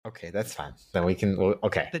Okay, that's fine. Then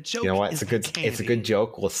okay. The joke You know what? is It's a good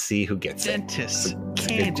joke. We'll see who gets Dentist, it. It's a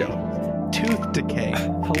candy, good joke. tooth decay,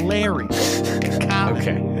 hilarious, comedy.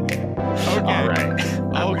 Okay. All right.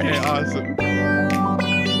 Okay, awesome.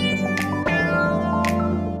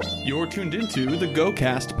 You're tuned into the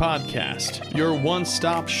GoCast podcast, your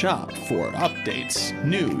one-stop shop for updates,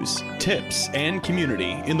 news, tips, and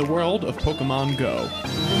community in the world of Pokemon Go.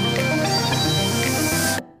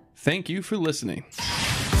 Thank you for listening.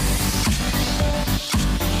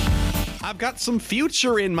 I've got some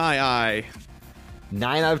future in my eye.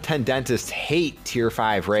 9 out of 10 dentists hate Tier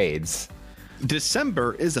 5 raids.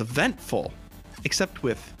 December is eventful, except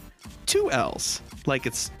with 2 L's, like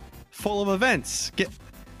it's full of events. Get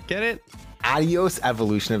it? Adios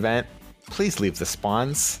evolution event. Please leave the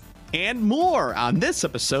spawns. And more on this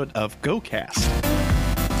episode of GoCast.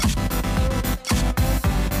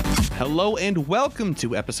 Hello and welcome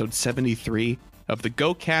to episode 73 of the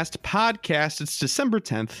GoCast podcast. It's December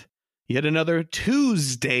 10th, yet another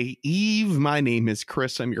Tuesday Eve. My name is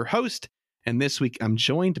Chris. I'm your host, and this week I'm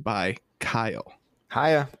joined by Kyle.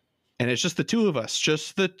 Hiya. And it's just the two of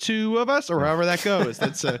us, or however that goes.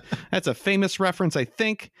 That's a famous reference, I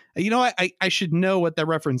think. You know what? I should know what that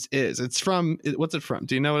reference is. What's it from?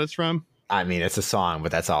 Do you know what it's from? I mean, it's a song,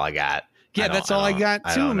 but that's all I got. Yeah, that's all I got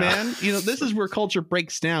too, man. You know, this is where culture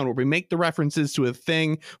breaks down, where we make the references to a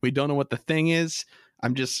thing. We don't know what the thing is.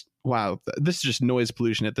 Wow, this is just noise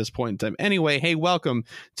pollution at this point in time. Anyway, hey, welcome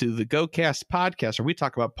to the GoCast podcast, where we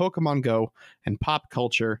talk about Pokemon Go and pop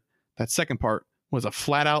culture. That second part was a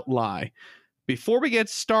flat out lie. Before we get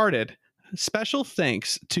started, special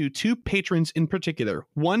thanks to 2 patrons in particular.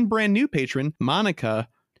 One brand new patron, Monica.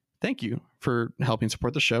 Thank you for helping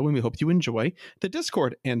support the show, and we hope you enjoy the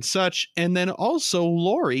Discord and such. And then also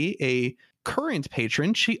Lori, a current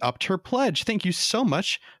patron, she upped her pledge. Thank you so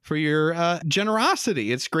much for your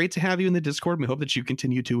generosity. It's great to have you in the Discord. We hope that you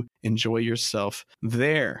continue to enjoy yourself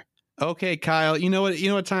there. Okay, Kyle, you know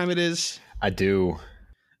what time it is? I do.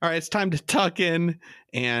 All right, it's time to tuck in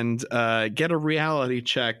and get a reality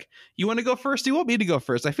check. You want to go first? Do you want me to go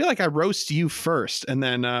first? I feel like I roast you first, and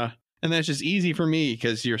then it's just easy for me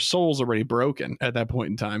because your soul's already broken at that point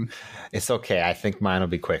in time. It's okay. I think mine will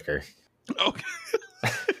be quicker. Okay.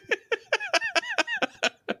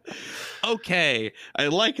 Okay, I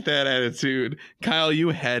like that attitude. Kyle, you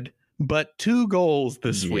had but 2 goals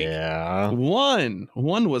this week. Yeah. One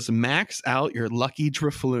was max out your lucky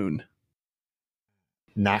Drifloon.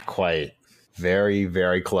 Not quite. Very,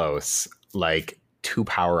 very close. Like 2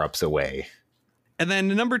 power-ups away. And then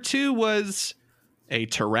number 2 was a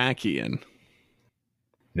Terrakion.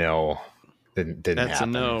 No. Didn't That's happen.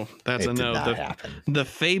 A no. That's a no. Did not happen. The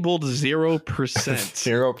fabled 0%.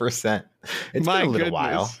 0%. It's My been a little goodness.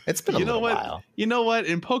 while. It's been a little while. You know what?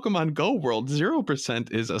 In Pokemon Go world,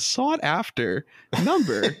 0% is a sought after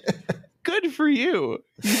number. Good for you.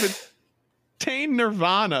 You've attained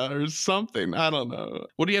nirvana or something. I don't know.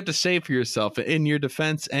 What do you have to say for yourself? In your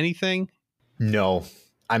defense, anything? No.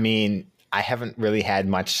 I mean, I haven't really had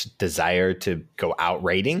much desire to go out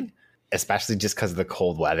raiding, especially just because the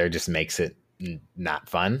cold weather just makes it not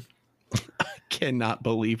fun. I cannot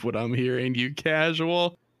believe what I'm hearing, you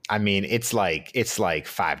casual. I mean, it's like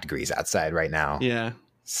 5 degrees outside right now. Yeah.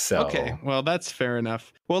 So okay, well, that's fair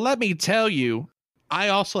enough. Well, let me tell you, I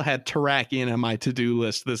also had Terrakion on my to-do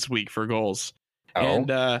list this week for goals. Oh.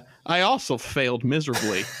 And I also failed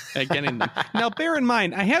miserably at getting them. Now, bear in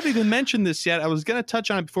mind, I haven't even mentioned this yet. I was going to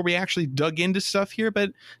touch on it before we actually dug into stuff here,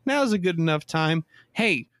 but now's a good enough time.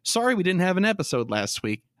 Hey, sorry we didn't have an episode last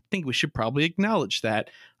week. I think we should probably acknowledge that.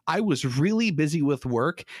 I was really busy with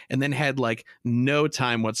work and then had like no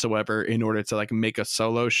time whatsoever in order to like make a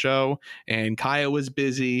solo show. And Kaya was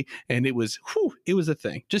busy and it was a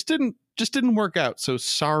thing. Just didn't work out. So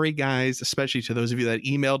sorry, guys, especially to those of you that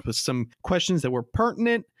emailed with some questions that were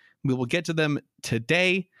pertinent. We will get to them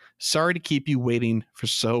today. Sorry to keep you waiting for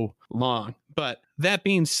so long. But that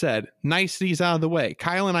being said, niceties out of the way.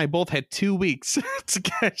 Kyle and I both had 2 weeks to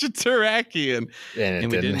catch a Terrakion.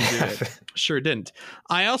 And we didn't do it. Sure didn't.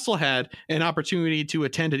 I also had an opportunity to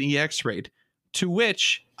attend an EX raid, to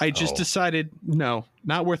which I just decided, no,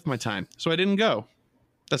 not worth my time. So I didn't go.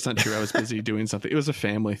 That's not true. I was busy doing something. It was a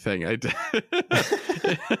family thing. I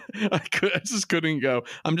just couldn't go.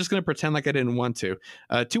 I'm just going to pretend like I didn't want to.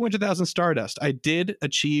 200,000 Stardust. I did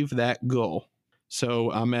achieve that goal.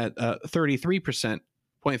 So I'm at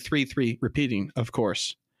 33%.33 repeating, of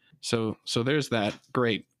course. So there's that.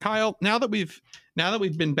 Great. Kyle, now that we've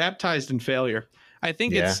been baptized in failure, I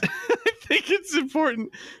think it's important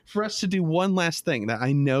for us to do one last thing that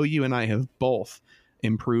I know you and I have both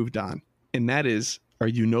improved on. And that is our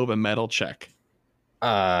Unova metal check.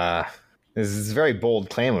 Uh, this is a very bold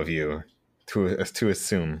claim of you to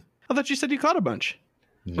assume. I thought you said you caught a bunch.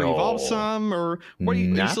 Or No, evolved some, or what are you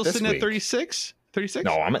not still this sitting at week. 36? 36?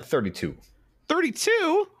 No, I'm at 32.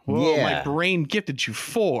 32? Whoa, Yeah. my brain gifted you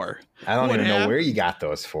 4. I don't What even know happened? where you got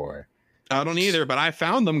those for. I don't either, but I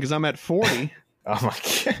found them because I'm at 40. Oh my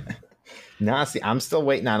god. No, see, I'm still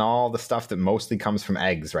waiting on all the stuff that mostly comes from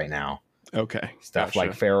eggs right now. Okay. Stuff gotcha.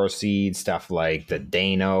 like Pharaoh seed, stuff like the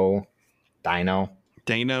Dino. Dino.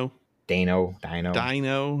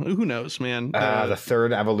 Who knows, man? The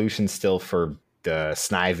third evolution still for the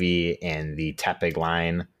Snivy and the Tepig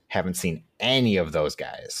line. Haven't seen any of those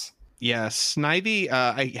guys. Yeah, Snivy,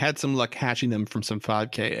 I had some luck hatching them from some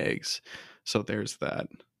 5K eggs. So there's that.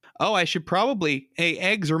 Oh, I should probably... Hey,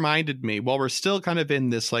 eggs reminded me, while we're still kind of in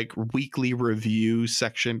this like weekly review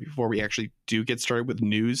section before we actually do get started with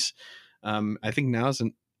news, I think now is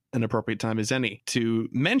an appropriate time as any to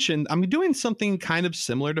mention I'm doing something kind of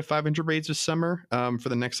similar to 500 raids this summer for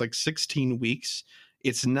the next like 16 weeks.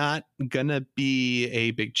 It's not gonna be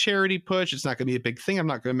a big charity push. It's not gonna be a big thing. I'm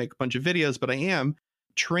not gonna make a bunch of videos, but I am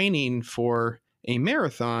training for a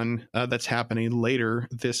marathon that's happening later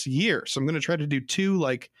this year. So I'm going to try to do 2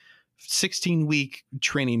 like 16-week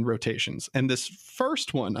training rotations. And this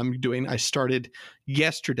first one I started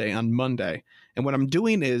yesterday on Monday. And what I'm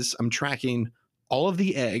doing is I'm tracking all of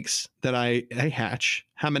the eggs that I hatch,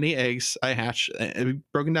 how many eggs I hatch,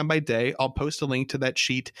 broken down by day. I'll post a link to that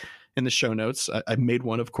sheet in the show notes. I made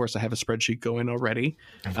one, of course. I have a spreadsheet going already.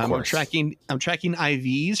 I'm tracking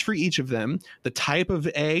IVs for each of them, the type of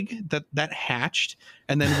egg that hatched,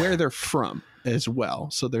 and then where they're from as well.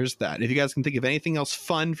 So there's that. If you guys can think of anything else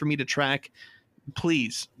fun for me to track,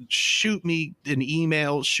 please shoot me an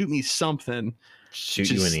email, shoot me something.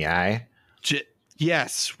 Shoot you in the eye?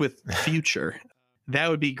 Yes, with future. That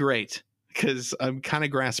would be great, because I'm kind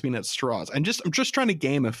of grasping at straws. I'm just trying to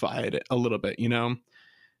gamify it a little bit,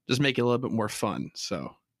 just make it a little bit more fun.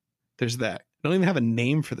 So there's that. I don't even have a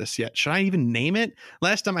name for this yet. Should I even name it?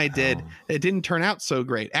 Last time I did, It didn't turn out so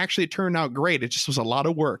great. Actually, it turned out great. It just was a lot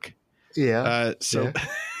of work. Yeah. Yeah.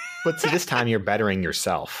 But see, this time you're bettering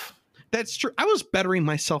yourself. That's true. I was bettering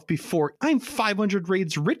myself before. I'm 500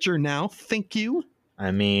 raids richer now. Thank you.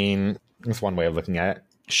 I mean, that's one way of looking at it.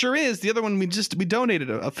 Sure is. The other one, we donated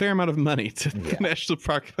a fair amount of money to the National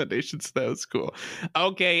Park Foundation, so that was cool.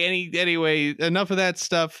 Okay, anyway, enough of that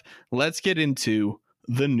stuff. Let's get into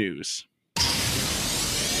the news.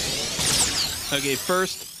 Okay,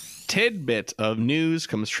 first tidbit of news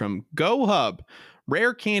comes from GoHub.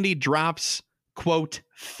 Rare candy drops, quote,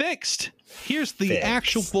 fixed. Here's the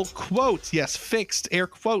actual quote. Yes, fixed, air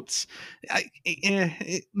quotes.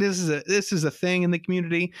 This is a thing in the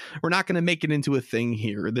community. We're not going to make it into a thing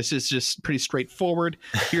here. This is just pretty straightforward.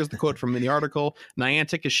 Here's the quote from the article.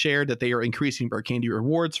 Niantic has shared that they are increasing rare candy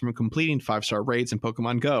rewards from completing 5-star raids in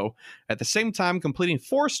Pokemon Go. At the same time, completing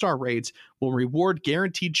 4-star raids will reward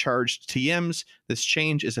guaranteed charged TMs. This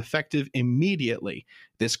change is effective immediately.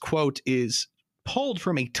 This quote is pulled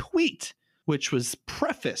from a tweet, which was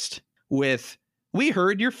prefaced with, "We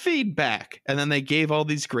heard your feedback." And then they gave all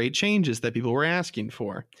these great changes that people were asking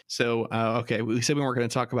for. So, okay, we said we weren't going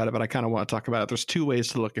to talk about it, but I kind of want to talk about it. There's 2 ways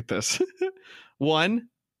to look at this. 1,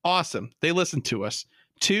 awesome. They listened to us.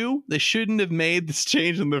 2, they shouldn't have made this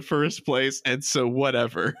change in the first place. And so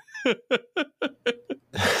whatever.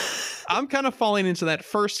 I'm kind of falling into that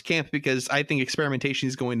first camp because I think experimentation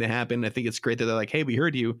is going to happen. I think it's great that they're like, hey, we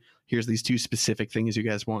heard you. Here's these 2 specific things you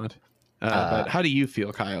guys want. But how do you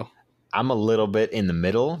feel, Kyle? I'm a little bit in the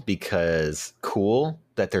middle because cool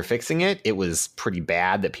that they're fixing it. It was pretty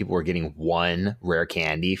bad that people were getting 1 rare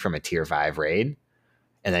candy from a tier 5 raid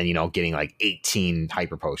and then, getting like 18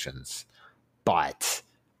 hyper potions. But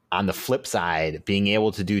on the flip side, being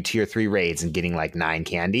able to do tier 3 raids and getting like 9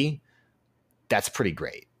 candy, that's pretty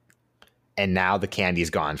great. And now the candy's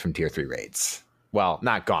gone from tier 3 raids. Well,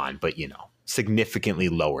 not gone, but significantly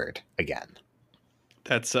lowered again.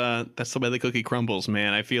 That's the way the cookie crumbles,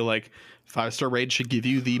 man. I feel like 5-star raid should give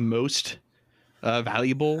you the most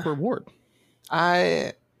valuable reward.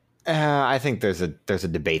 I think there's a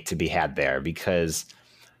debate to be had there because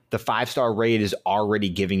the 5-star raid is already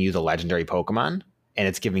giving you the legendary Pokemon, and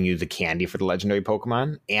it's giving you the candy for the legendary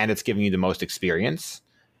Pokemon, and it's giving you the most experience.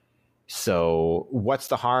 So what's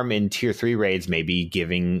the harm in tier 3 raids maybe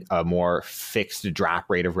giving a more fixed drop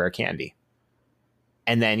rate of rare candy?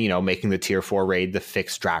 And then, making the tier 4 raid the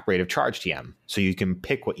fixed drop rate of charge TM. So you can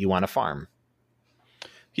pick what you want to farm.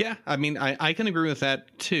 Yeah, I mean, I can agree with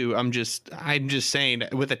that too. I'm just saying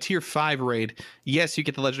with a tier 5 raid, yes, you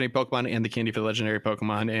get the legendary Pokemon and the candy for the legendary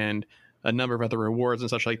Pokemon. And a number of other rewards and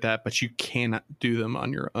such like that, but you cannot do them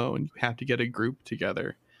on your own. You have to get a group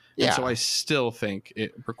together. Yeah. And so I still think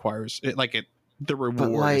it requires it. The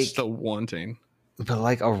reward is still wanting. But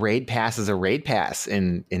like a raid pass is a raid pass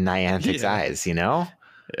in Niantic's eyes, you know?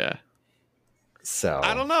 Yeah. So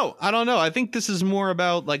I don't know. I think this is more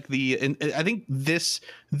about like I think this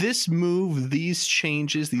move, these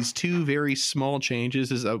changes, these two very small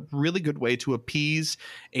changes is a really good way to appease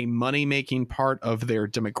a money-making part of their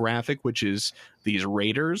demographic, which is these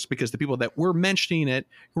raiders, because the people that were mentioning it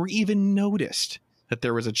were even noticed that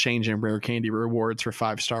there was a change in rare candy rewards for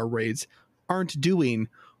 5-star raids aren't doing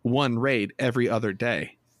one raid every other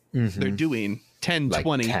day. They're doing 10,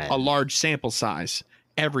 20, a large sample size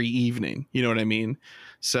every evening. You know what I mean?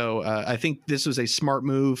 So I think this was a smart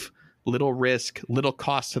move, little risk, little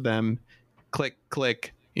cost to them. Click,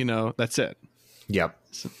 click, that's it. Yep.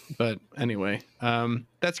 So, but anyway,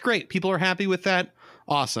 that's great. People are happy with that.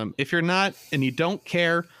 Awesome. If you're not and you don't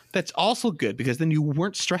care, that's also good, because then you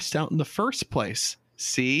weren't stressed out in the first place.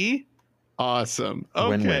 See? Awesome. Okay.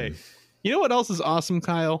 Win-win. You know what else is awesome,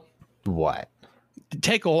 Kyle? What?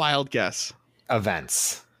 Take a wild guess.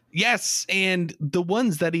 Events. Yes, and the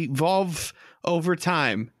ones that evolve over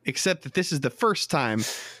time, except that this is the first time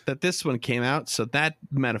that this one came out, so that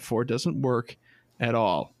metaphor doesn't work at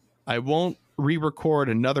all. I won't re-record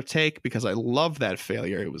another take because I love that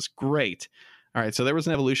failure. It was great. All right, so there was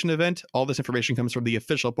an evolution event. All this information comes from the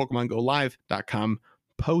official PokemonGoLive.com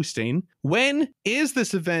posting. When is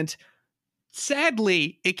this event?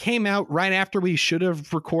 Sadly, it came out right after we should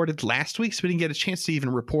have recorded last week, so we didn't get a chance to even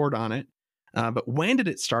report on it. But when did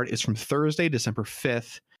it start? It's from Thursday, December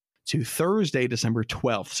 5th to Thursday, December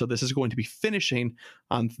 12th. So this is going to be finishing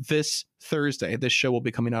on this Thursday. This show will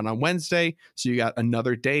be coming out on Wednesday. So you got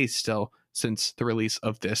another day still since the release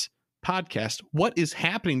of this podcast. What is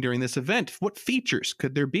happening during this event? What features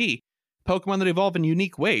could there be? Pokemon that evolve in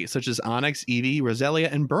unique ways, such as Onix, Eevee,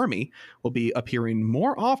 Roselia, and Burmy, will be appearing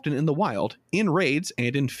more often in the wild, in raids,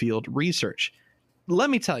 and in field research.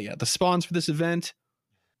 Let me tell you, the spawns for this event,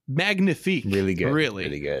 magnifique. Really good.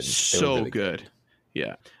 Really good. So really good.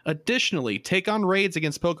 Yeah. Additionally, take on raids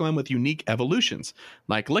against Pokemon with unique evolutions,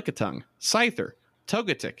 like Lickitung, Scyther,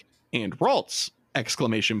 Togetic, and Ralts! !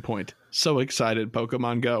 So excited,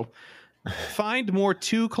 Pokemon Go. Find more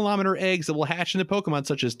 2-kilometer eggs that will hatch into Pokemon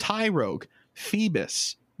such as Tyrogue,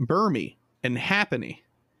 Phoebus, Burmy, and Happiny.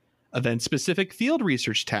 Event-specific field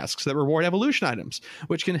research tasks that reward evolution items,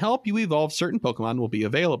 which can help you evolve certain Pokemon, will be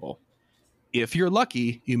available. If you're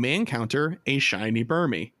lucky, you may encounter a shiny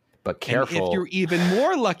Burmy. But careful. And if you're even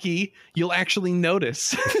more lucky, you'll actually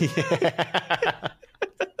notice that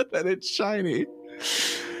it's shiny.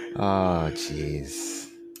 Oh, jeez.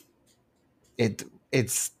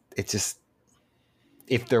 It's just,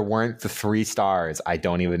 if there weren't the 3 stars, I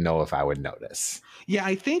don't even know if I would notice. Yeah,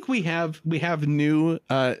 I think we have new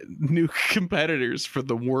competitors for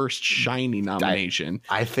the worst shiny nomination.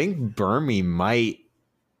 I think Burmy might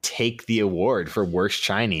take the award for worst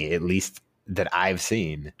shiny, at least that I've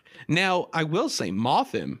seen. Now, I will say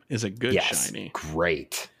Mothim is a good shiny.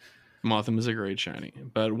 Great. Mothim is a great shiny.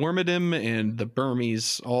 But Wormadam and the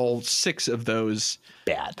Burmies, all 6 of those,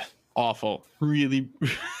 bad. Awful. Really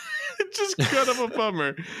just kind of a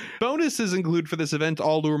bummer. Bonuses include for this event,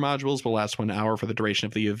 all lure modules will last 1 hour for the duration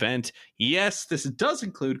of the event. Yes, this does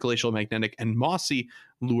include Glacial Magnetic and Mossy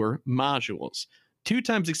lure modules. 2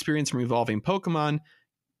 times experience from evolving Pokemon.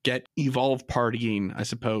 Get evolve partying, I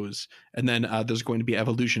suppose. And then there's going to be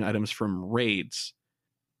evolution items from raids.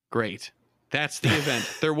 Great. That's the event.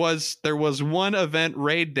 There was one event,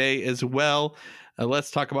 raid day, as well. Let's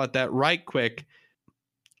talk about that right quick.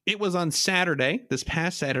 It was on Saturday, this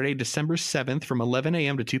past Saturday, December 7th, from 11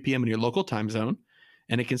 a.m. to 2 p.m. in your local time zone.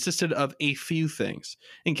 And it consisted of a few things.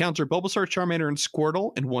 Encounter Bulbasaur, Charmander, and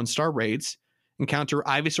Squirtle in 1-star raids. Encounter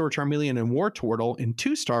Ivysaur, Charmeleon, and Wartortle in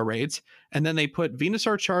 2-star raids. And then they put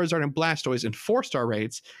Venusaur, Charizard, and Blastoise in 4-star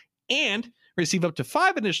raids. And receive up to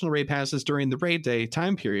 5 additional raid passes during the raid day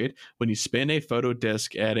time period when you spin a photo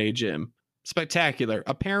disc at a gym. Spectacular.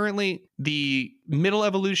 Apparently, the middle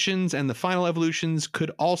evolutions and the final evolutions could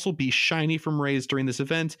also be shiny from raids during this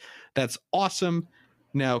event. That's awesome.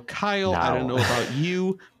 Now, Kyle, I don't know about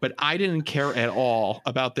you, but I didn't care at all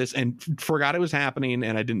about this and forgot it was happening,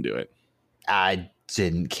 and I didn't do it. I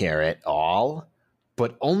didn't care at all,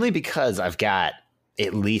 but only because I've got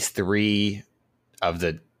at least 3 of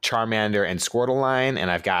the Charmander and Squirtle line, and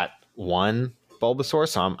I've got 1 Bulbasaur,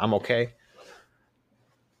 so I'm okay.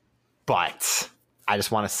 But I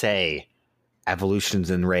just want to say, evolutions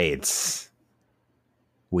and raids,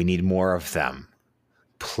 we need more of them.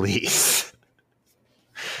 Please.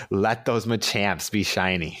 Let those Machamps be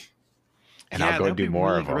shiny. and I'll go do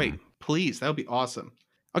more of them. Great. Please, that would be awesome.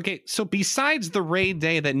 Okay, so besides the raid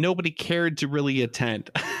day that nobody cared to really attend,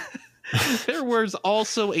 there was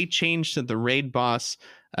also a change to the raid boss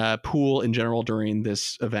pool in general during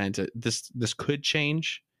this event. This could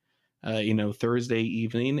change, Thursday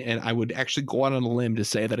evening, and I would actually go out on a limb to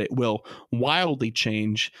say that it will wildly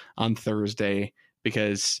change on Thursday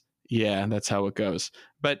because, yeah, that's how it goes.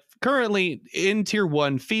 But currently in Tier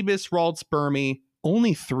 1, Phoebus, Ralts, Burmy,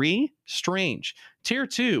 only 3? Strange. Tier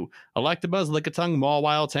 2, Electabuzz, Lickitung,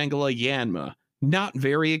 Mawile, Tangela, Yanma. Not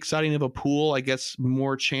very exciting of a pool. I guess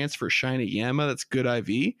more chance for shiny Yanma. That's good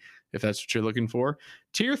IV, if that's what you're looking for.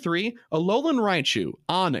 Tier 3, Alolan Raichu,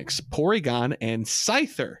 Onix, Porygon, and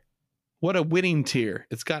Scyther. What a winning tier.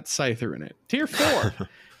 It's got Scyther in it. Tier 4,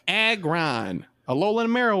 Aggron, Alolan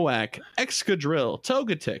Marowak, Excadrill,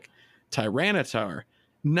 Togetic, Tyranitar.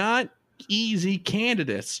 Not easy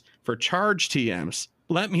candidates for charge TMs,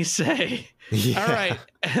 let me say. Yeah. All right.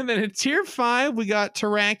 And then in Tier 5, we got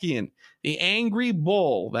Terrakion, the angry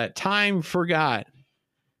bull that time forgot.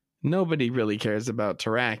 Nobody really cares about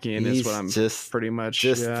Terrakion, is what I'm pretty much.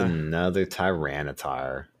 Just another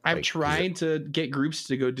Tyranitar. I've tried to get groups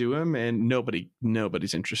to go do him, and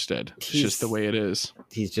nobody's interested. It's just the way it is.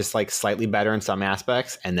 He's just like slightly better in some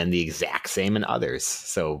aspects, and then the exact same in others.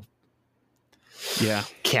 So, yeah,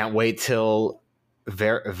 can't wait till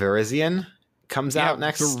Virizion comes out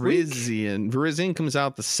next week. Virizion comes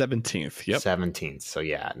out the 17th. Yep, 17th. So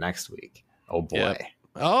yeah, next week. Oh boy. Yep.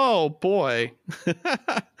 Oh boy.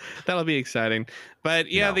 That'll be exciting.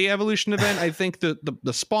 But yeah, the evolution event, I think the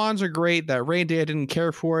spawns are great. That raid day, I didn't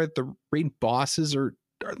care for it. The raid bosses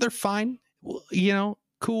they're fine.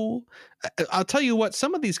 Cool. I'll tell you what,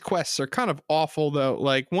 some of these quests are kind of awful though.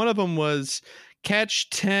 Like one of them was catch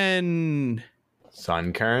 10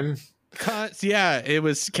 Sunkern. Yeah, it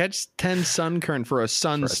was catch 10 Sunkern for a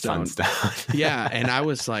sunstone. Yeah, and I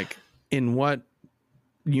was like, in what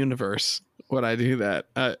universe would I do that?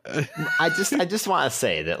 I just want to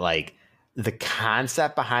say that like the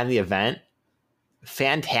concept behind the event,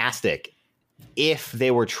 fantastic. If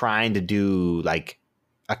they were trying to do like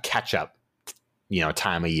a catch up,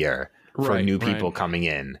 time of year for new people coming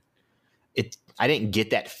in, I didn't get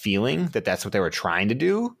that feeling that that's what they were trying to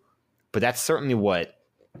do, but that's certainly what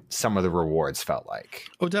some of the rewards felt like.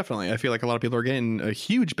 Oh, definitely. I feel like a lot of people are getting a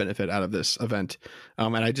huge benefit out of this event.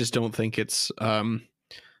 And I just don't think it's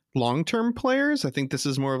long-term players. I think this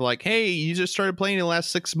is more of like, hey, you just started playing in the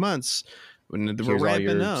last 6 months when we're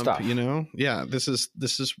ramping up stuff. Yeah,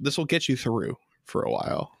 this will get you through for a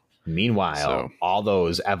while. Meanwhile, all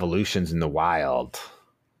those evolutions in the wild,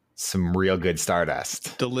 some real good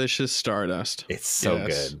Stardust. Delicious Stardust. It's so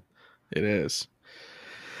good. It is.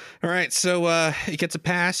 All right, so it gets a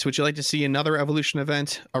pass. Would you like to see another evolution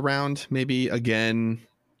event around maybe again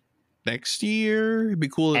next year? It'd be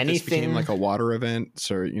cool if this became like a water event,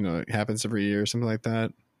 so it happens every year or something like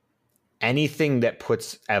that. Anything that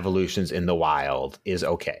puts evolutions in the wild is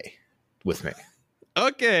okay with me.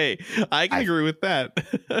 Okay, I can agree with that.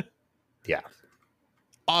 Yeah.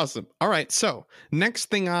 Awesome. All right, so next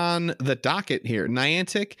thing on the docket here,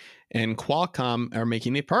 Niantic and Qualcomm are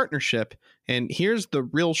making a partnership, and here's the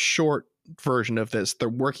real short version of this. They're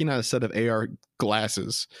working on a set of AR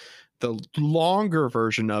glasses. The longer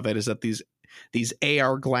version of it is that these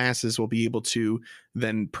AR glasses will be able to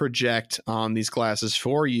then project on these glasses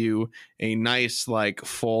for you a nice like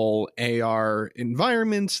full AR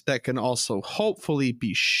environment that can also hopefully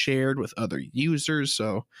be shared with other users.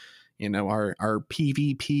 So, our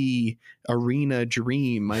PvP arena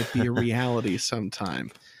dream might be a reality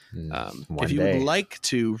sometime. If you would like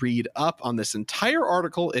to read up on this entire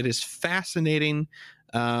article, it is fascinating.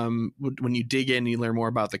 When you dig in, you learn more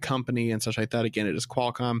about the company and such like that. Again, it is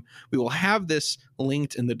Qualcomm. We will have this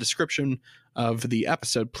linked in the description of the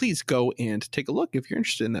episode. Please go and take a look if you're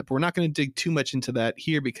interested in that. But we're not going to dig too much into that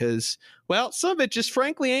here because, well, some of it just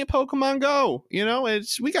frankly ain't Pokemon Go.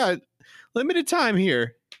 We got limited time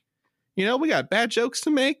here. We got bad jokes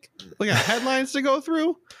to make. We got headlines to go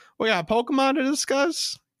through. We got Pokemon to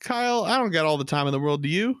discuss. Kyle, I don't got all the time in the world. Do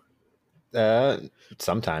you?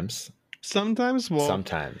 Sometimes. Well,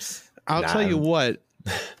 sometimes. I'll tell you what.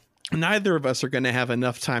 Neither of us are going to have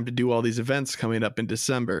enough time to do all these events coming up in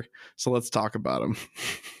December. So let's talk about them.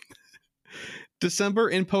 December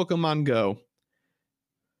in Pokemon Go.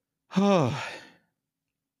 Oh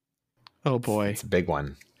boy. It's a big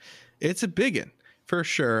one. It's a big one. For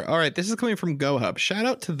sure. All right. This is coming from GoHub. Shout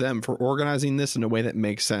out to them for organizing this in a way that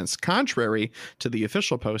makes sense, contrary to the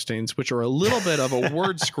official postings, which are a little bit of a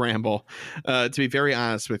word scramble, to be very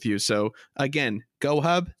honest with you. So again,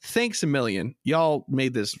 GoHub, thanks a million. Y'all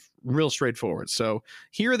made this real straightforward. So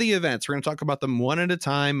here are the events. We're going to talk about them one at a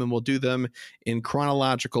time, and we'll do them in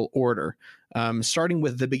chronological order. Starting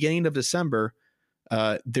with the beginning of December,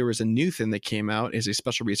 there was a new thing that came out as a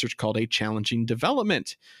special research called a challenging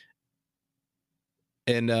development.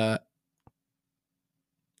 And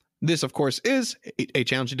this, of course, is a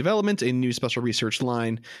challenging development, a new special research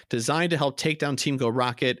line designed to help take down Team Go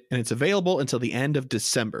Rocket, and it's available until the end of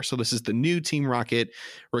December. So this is the new Team Rocket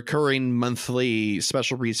recurring monthly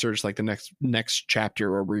special research, like the next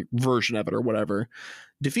chapter or version of it or whatever.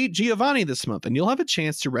 Defeat Giovanni this month, and you'll have a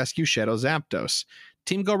chance to rescue Shadow Zapdos.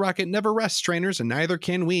 Team Go Rocket never rests, trainers, and neither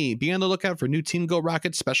can we. Be on the lookout for new Team Go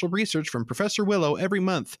Rocket special research from Professor Willow every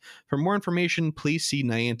month. For more information, please see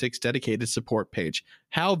Niantic's dedicated support page.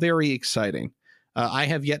 How very exciting. I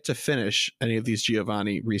have yet to finish any of these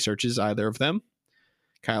Giovanni researches, either of them.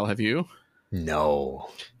 Kyle, have you? No.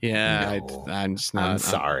 Yeah, No. I'm just not. I'm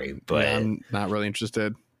sorry, but I'm not really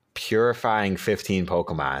interested. Purifying 15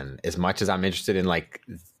 Pokemon, as much as I'm interested in like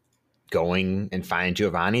going and finding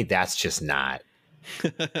Giovanni, that's just not.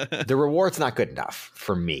 The reward's not good enough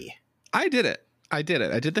for me. I did it. I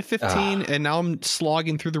did the 15 and now I'm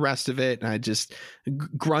slogging through the rest of it. And I just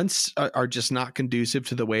grunts are just not conducive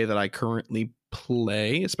to the way that I currently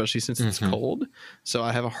play, especially since it's cold. So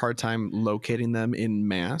I have a hard time locating them in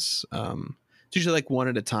mass. It's usually like one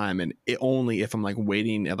at a time, and only if I'm like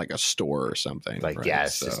waiting at like a store or something. Like, right?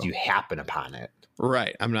 yes, So, just you happen upon it.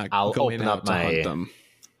 right. I'm not I'll going open out up to hunt them.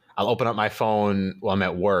 I'll open up my phone while I'm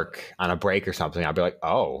at work on a break or something. I'll be like,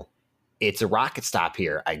 oh, it's a rocket stop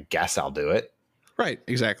here. I guess I'll do it. Right.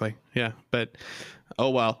 Exactly. Yeah. But,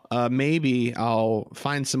 oh, well, maybe I'll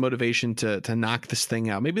find some motivation to knock this thing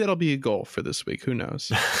out. Maybe that'll be a goal for this week. Who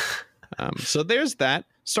knows? So there's that.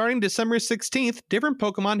 Starting December 16th, different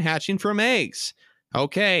Pokemon hatching from eggs.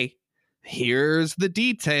 Okay, here's the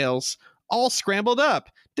details. All scrambled up.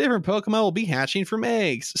 Different Pokemon will be hatching from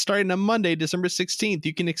eggs. Starting on Monday, December 16th,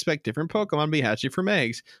 you can expect different Pokemon to be hatching from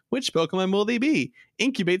eggs. Which Pokemon will they be?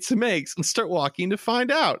 Incubate some eggs and start walking to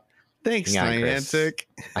find out. Thanks, Niantic.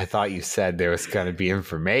 I thought you said there was going to be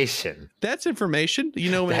information. That's information. You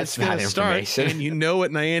know when That's it's going to start, and you know what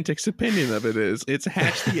Niantic's opinion of it is. It's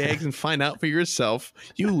hatch the eggs and find out for yourself,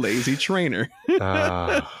 you lazy trainer.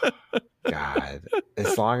 Oh, God.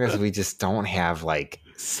 As long as we just don't have, like,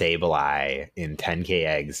 Sableye in 10K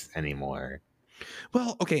eggs anymore.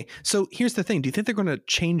 Well, okay. So here's the thing. Do you think they're going to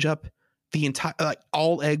change up the entire, like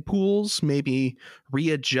all egg pools, maybe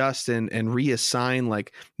readjust and reassign,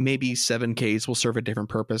 like maybe 7Ks will serve a different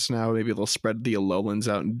purpose now. Maybe they'll spread the Alolan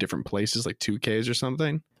out in different places, like 2Ks or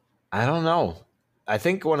something. I don't know. I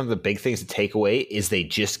think one of the big things to take away is they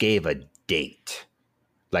just gave a date.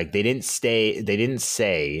 Like they didn't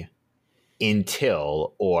say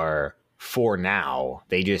until or for now.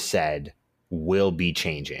 They just said will be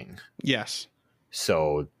changing. Yes.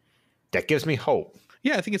 So that gives me hope.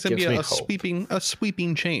 Yeah, I think it's going to be a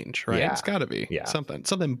sweeping change, right? Yeah. It's got to be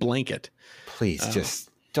something blanket. Please just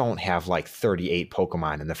don't have like 38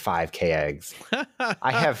 Pokemon in the 5K eggs.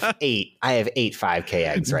 I have 8 5K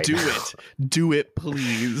eggs right now. Do it,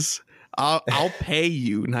 please. I'll pay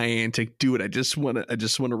you, Niantic. Do it. I just want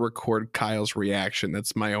to record Kyle's reaction.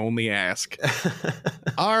 That's my only ask.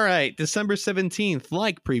 All right, December 17th,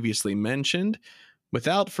 like previously mentioned.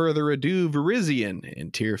 Without further ado, Virizion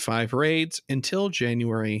in Tier 5 raids until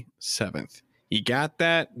January 7th. You got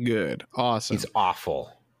that? Good. Awesome. He's awful.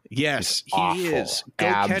 Yes, He's he awful. is. Go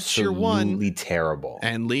catch your one. Absolutely terrible.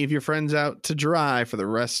 And leave your friends out to dry for the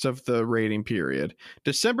rest of the raiding period.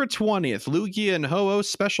 December 20th, Lugia and Ho-Oh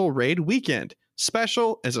special raid weekend.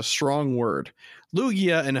 Special is a strong word.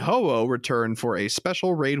 Lugia and Ho-Oh return for a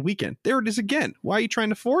special raid weekend. There it is again. Why are you trying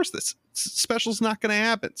to force this? Special's not going to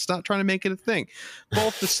happen. Stop trying to make it a thing.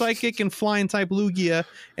 Both the Psychic and Flying type Lugia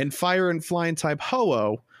and Fire and Flying type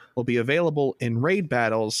Ho-Oh will be available in raid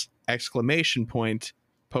battles!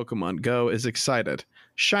 Pokemon Go is excited.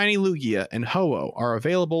 Shiny Lugia and Ho-Oh are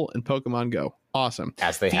available in Pokemon Go. Awesome.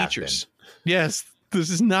 As they Features. have been. Yes, this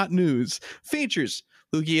is not news. Features.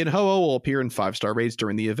 Lugia and Ho-Oh will appear in 5-star raids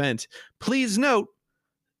during the event. Please note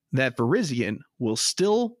that Virizion will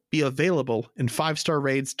still be available in 5-star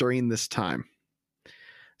raids during this time.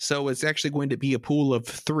 So it's actually going to be a pool of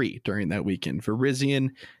 3 during that weekend. Virizion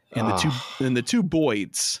and the two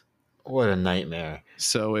Boyds. What a nightmare.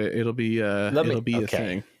 So it'll be a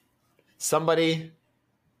thing. Somebody,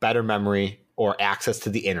 better memory or access to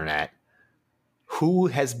the internet, who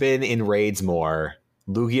has been in raids more,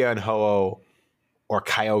 Lugia and Ho-Oh or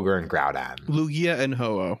Kyogre and Groudon? Lugia and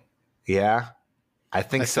Ho-Oh. Yeah? I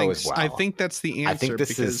think so as well. I think that's the answer. I think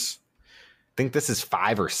this is think this is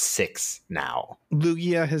 5 or 6 now.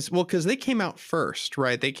 Lugia has, well, because they came out first,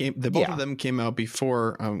 right? Both of them came out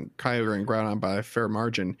before Kyogre and Groudon by a fair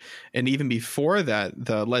margin. And even before that,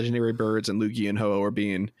 the legendary birds and Lugia and Ho-Oh were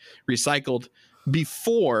being recycled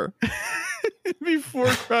before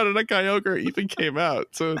Groudon and Kyogre even came out.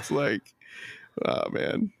 So it's like, oh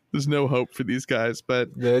man, there's no hope for these guys. But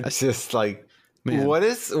it's just like, man. What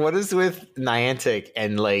is with Niantic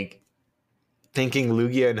and like thinking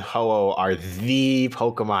Lugia and Ho-Oh are the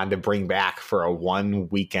Pokemon to bring back for a 1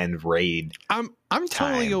 weekend raid? I'm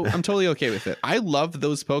totally okay with it. I love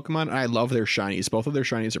those Pokemon and I love their shinies. Both of their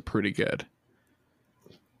shinies are pretty good.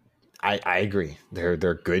 I agree. They're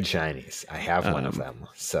good shinies. I have one of them.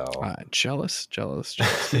 So jealous.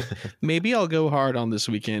 Maybe I'll go hard on this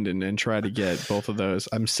weekend and try to get both of those.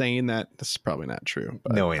 I'm saying that this is probably not true.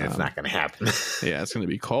 But, knowing it's not going to happen. Yeah, it's going to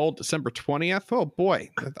be cold. December 20th. Oh boy,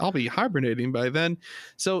 I'll be hibernating by then.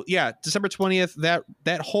 So yeah, December 20th.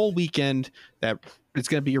 That whole weekend. That it's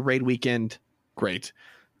going to be a raid weekend. Great,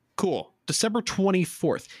 cool. December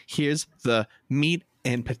 24th. Here's the meat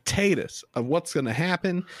and potatoes of what's going to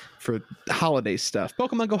happen for holiday stuff.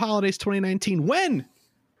 Pokemon Go Holidays 2019. When?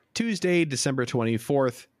 Tuesday, December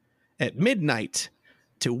 24th at midnight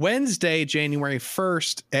to Wednesday, January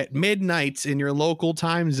 1st at midnight in your local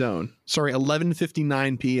time zone. Sorry,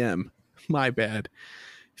 11:59 p.m. My bad.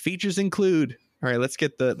 Features include, all right, let's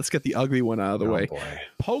get the ugly one out of the way. Boy.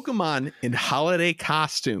 Pokemon in holiday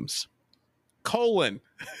costumes.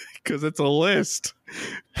 Because it's a list.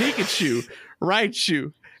 Pikachu,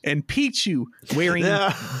 Raichu, and Pichu wearing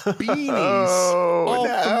beanies. All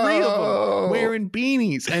 3 of them wearing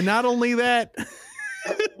beanies. And not only that,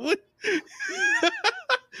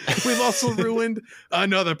 we've also ruined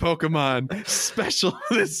another Pokemon special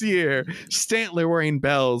this year. Stantler wearing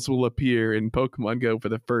bells will appear in Pokemon Go for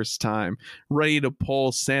the first time, ready to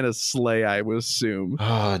pull Santa's sleigh, I would assume.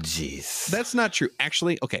 Oh, jeez. That's not true.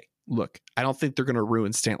 Actually, okay. Look, I don't think they're going to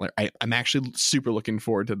ruin Stantler. I'm actually super looking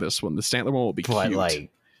forward to this one. The Stantler one will be cute.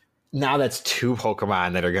 Like, now that's 2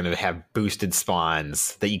 Pokemon that are going to have boosted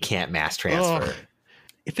spawns that you can't mass transfer.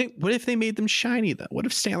 What if they made them shiny, though? What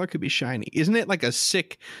if Stantler could be shiny? Isn't it like a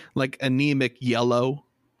sick, like anemic yellow?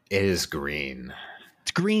 It is green.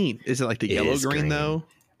 It's green. Is it like the yellow-green, though?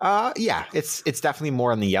 Yeah. It's definitely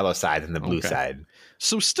more on the yellow side than the blue side.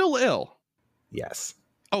 So still ill. Yes.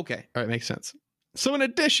 Okay. All right. Makes sense. So in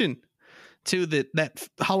addition to that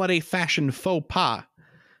holiday fashion faux pas,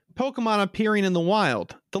 Pokemon appearing in the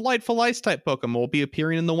wild. Delightful Ice-type Pokemon will be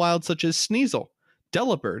appearing in the wild, such as Sneasel,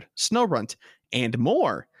 Delibird, Snorunt, and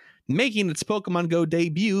more. Making its Pokemon Go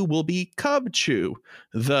debut will be Cubchoo,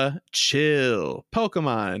 the chill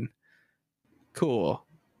Pokemon. Cool.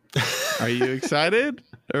 Are you excited?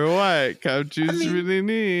 Or what? Cubchoo's really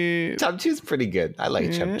neat. Cubchoo's pretty good. I like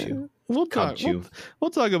Cubchoo. We'll talk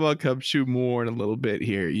about Cubchoo more in a little bit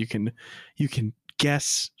here. You can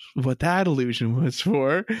guess what that illusion was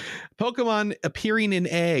for. Pokemon appearing in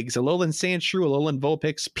eggs. Alolan Sandshrew, Alolan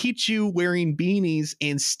Vulpix, Pichu wearing beanies,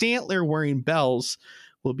 and Stantler wearing bells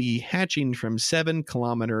will be hatching from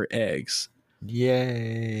 7-kilometer eggs.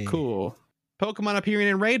 Yay. Cool. Pokemon appearing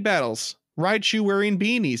in raid battles. Raichu wearing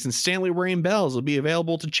beanies and Stantler wearing bells will be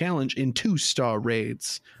available to challenge in 2-star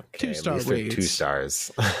raids. Okay, 2-star raids. 2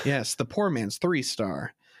 stars. Yes, the poor man's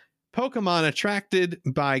 3-star. Pokemon attracted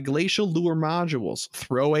by glacial lure modules.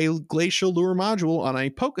 Throw a glacial lure module on a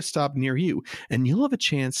Pokestop near you, and you'll have a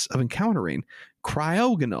chance of encountering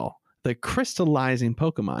Cryogonal, the crystallizing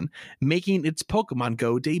Pokemon, making its Pokemon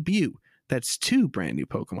Go debut. That's 2 brand new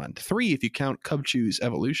Pokemon. 3 if you count Cubchoo's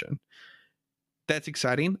evolution. That's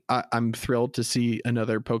exciting. I'm thrilled to see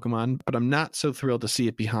another Pokemon, but I'm not so thrilled to see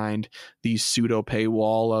it behind the pseudo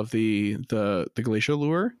paywall of the glacial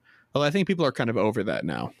lure. Well, I think people are kind of over that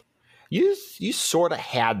now. You sort of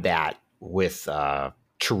had that with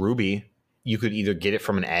Cherubi. You could either get it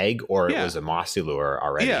from an egg or it was a mossy lure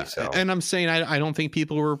already. Yeah, so. And I'm saying I don't think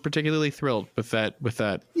people were particularly thrilled with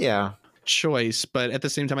that choice, but at the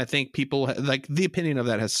same time, I think people like the opinion of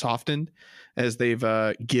that has softened as they've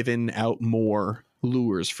given out more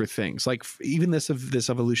lures for things. Like even this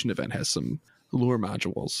evolution event has some lure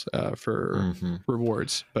modules for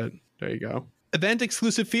rewards. But there you go. Event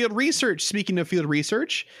exclusive field research. Speaking of field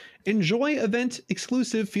research, enjoy event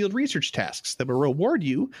exclusive field research tasks that will reward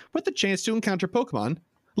you with the chance to encounter Pokemon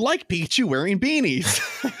like Pikachu wearing beanies.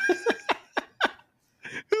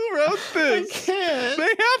 Who wrote this?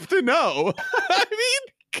 They have to know. I mean,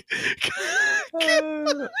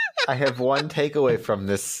 I have one takeaway from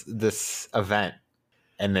this event,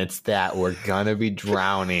 and it's that we're gonna be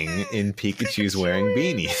drowning in Pikachu's wearing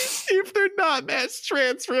beanies. If they're not mass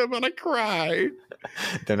transfer. I'm going to cry.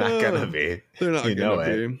 They're not going to be. They're not going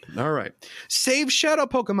to be. All right. Save Shadow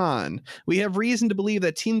Pokemon. We have reason to believe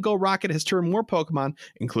that Team Go Rocket has turned more Pokemon,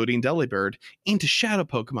 including Delibird, into Shadow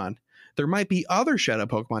Pokemon. There might be other Shadow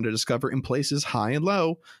Pokemon to discover in places high and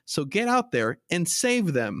low, so get out there and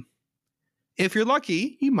save them. If you're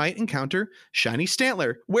lucky, you might encounter Shiny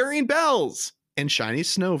Stantler wearing bells and Shiny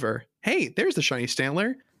Snover. Hey, there's the Shiny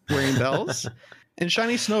Stantler wearing bells and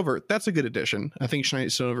Shiny Snover. That's a good addition. I think Shiny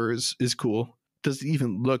Snover is cool. Does it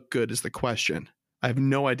even look good is the question. I have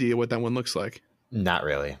no idea what that one looks like. Not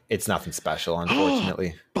really. It's nothing special,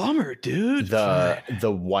 unfortunately. Bummer, dude.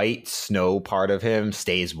 The white snow part of him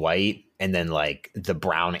stays white, and then like the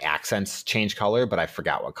brown accents change color, but I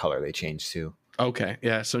forgot what color they changed to. Okay,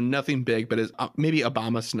 yeah, so nothing big, but it's, maybe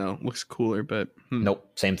Obama Snow looks cooler, but... Nope,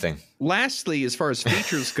 same thing. Lastly, as far as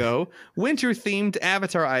features go, winter-themed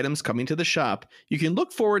avatar items coming to the shop. You can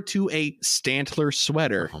look forward to a Stantler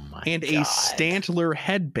sweater and a Stantler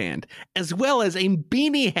headband, as well as a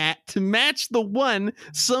beanie hat to match the one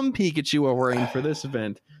some Pikachu are wearing for this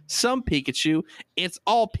event. Some Pikachu, it's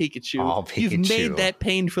all Pikachu. All Pikachu. You've made that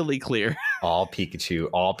painfully clear. All Pikachu,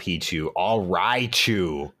 all Pichu, all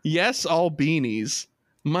Raichu. Yes, all beanies.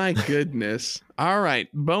 My goodness. All right,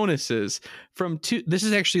 bonuses from two. This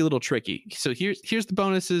is actually a little tricky. So here's the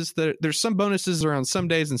bonuses. There's some bonuses around some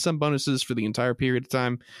days and some bonuses for the entire period of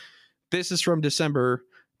time. This is from December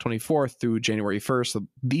 24th through January 1st. So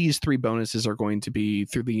these three bonuses are going to be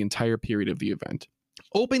through the entire period of the event.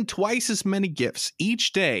 Open twice as many gifts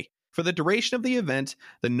each day. For the duration of the event,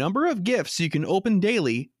 the number of gifts you can open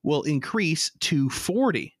daily will increase to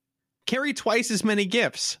 40. Carry twice as many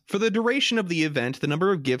gifts. For the duration of the event, the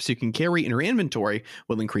number of gifts you can carry in your inventory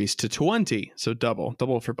will increase to 20. So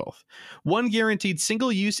double for both. One guaranteed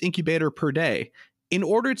single-use incubator per day. In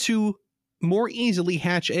order to more easily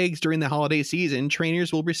hatch eggs during the holiday season,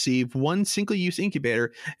 trainers will receive one single-use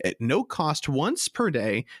incubator at no cost once per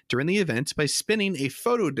day during the event by spinning a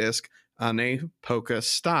photo disc on a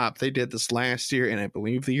Poke-Stop. They did this last year and I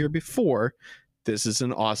believe the year before. This is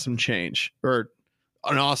an awesome change, or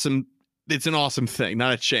it's an awesome thing,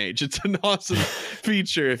 not a change. It's an awesome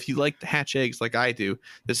feature. If you like to hatch eggs like I do,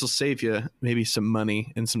 this will save you maybe some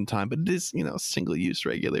money and some time, but it is, single use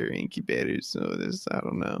regular incubators. So this, I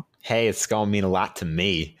don't know. Hey, it's going to mean a lot to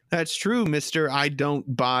me. That's true, mister. I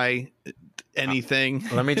don't buy anything.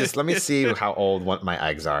 Let me see how old my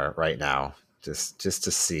eggs are right now. Just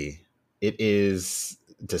to see. It is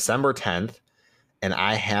December 10th, and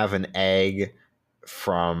I have an egg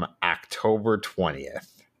from October 20th.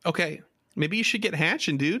 Okay. Maybe you should get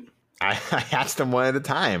hatching, dude. I hatched them one at a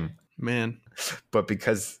time. Man. But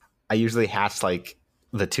because I usually hatch like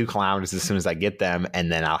the 2 kilometers as soon as I get them, and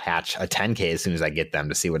then I'll hatch a 10K as soon as I get them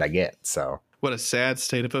to see what I get. So what a sad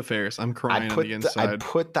state of affairs. I'm crying on the inside. I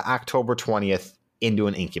put the October 20th into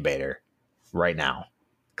an incubator right now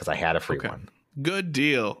because I had a free one. Good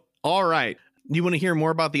deal. All right. You want to hear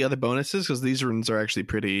more about the other bonuses? Because these ones are actually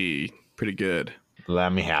pretty good.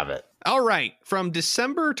 Let me have it. All right. From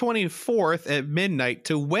December 24th at midnight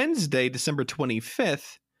to Wednesday, December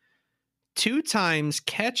 25th, 2 times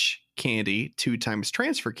catch candy, 2 times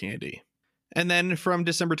transfer candy. And then from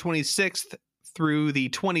December 26th through the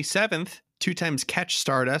 27th, 2 times catch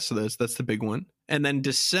Stardust. So that's the big one. And then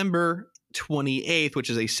December 28th, which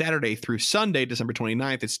is a Saturday through Sunday, December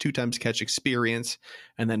 29th, it's 2 times catch experience.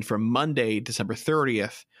 And then from Monday, December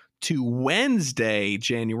 30th to Wednesday,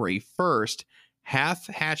 January 1st, half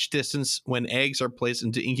hatch distance when eggs are placed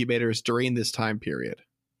into incubators during this time period.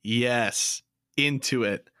 Yes, into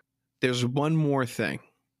it. There's one more thing.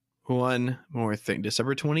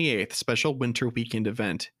 December 28th, special winter weekend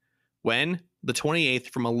event. When? The 28th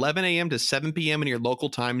from 11 a.m. to 7 p.m. in your local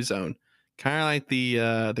time zone. Kind of like the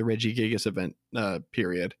Regigigas event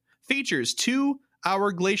period. Features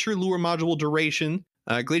 2-hour Glacier Lure module duration.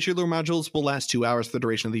 Glacier Lure modules will last 2 hours for the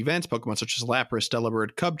duration of the event. Pokemon such as Lapras,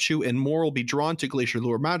 Delibird, Cubchoo, and more will be drawn to Glacier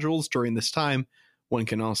Lure modules during this time. One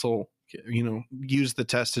can also, use the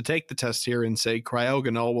test to take the test here and say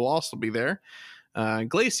Cryogonal will also be there.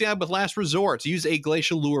 Glaceon with Last Resort. Use a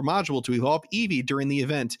Glacial Lure module to evolve Eevee during the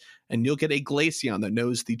event, and you'll get a Glaceon that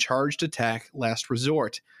knows the charged attack Last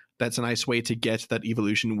Resort. That's a nice way to get that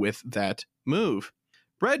evolution with that move.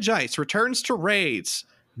 Regice returns to raids.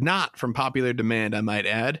 Not from popular demand, I might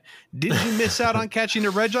add. Did you miss out on catching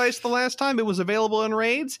a Regice the last time it was available in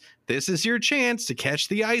raids? This is your chance to catch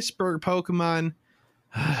the iceberg Pokemon.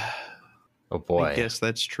 Oh boy. I guess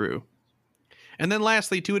that's true. And then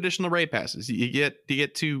lastly, 2 additional raid passes. You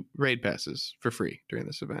get 2 raid passes for free during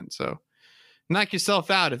this event. So knock yourself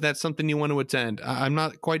out if that's something you want to attend. I'm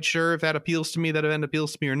not quite sure if that appeals to me, that event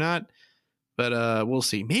appeals to me or not. But we'll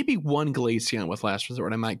see. Maybe one Glaceon with Last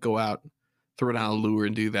Resort. I might go out, throw down a lure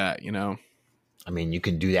and do that, you know? I mean, you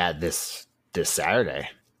can do that this Saturday.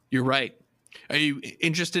 You're right. Are you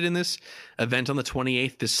interested in this event on the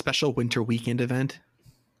 28th, this special winter weekend event?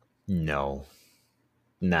 No,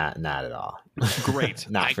 not at all. Great.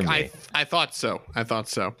 Not for me. I thought so.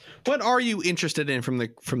 What are you interested in from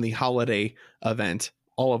the holiday event?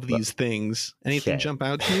 All of these things. Anything jump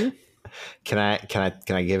out to you? Can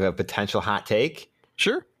I give a potential hot take?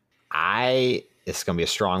 Sure. It's gonna be a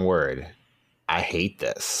strong word. I hate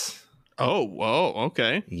this. Oh,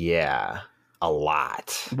 okay. Yeah, a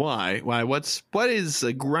lot. Why? What is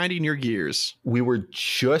grinding your gears? We were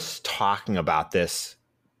just talking about this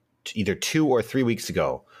either 2 or 3 weeks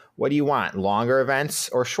ago. What do you want? Longer events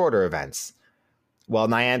or shorter events? Well,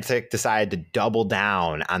 Niantic decided to double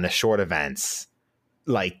down on the short events,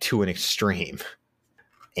 like to an extreme.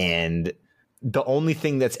 And the only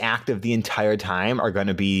thing that's active the entire time are going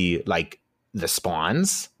to be like the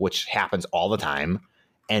spawns, which happens all the time.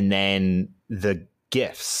 And then the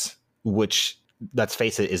gifts, which, let's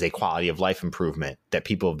face it, is a quality of life improvement that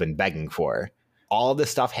people have been begging for. All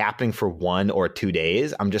this stuff happening for 1 or 2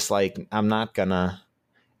 days, I'm just like, I'm not gonna.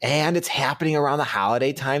 And it's happening around the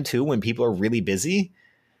holiday time too, when people are really busy.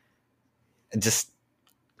 Just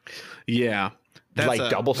yeah, like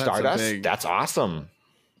double Stardust. That's awesome.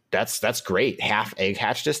 That's great. Half egg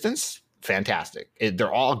hatch distance, fantastic.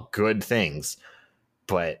 They're all good things,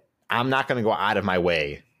 but I'm not going to go out of my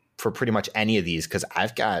way for pretty much any of these because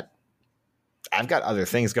I've got other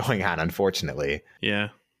things going on, unfortunately. Yeah.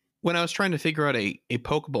 When I was trying to figure out a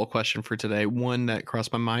Pokeball question for today, one that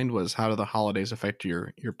crossed my mind was, how do the holidays affect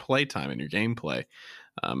your playtime and your gameplay?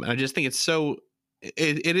 And I just think it's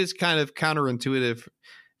it is kind of counterintuitive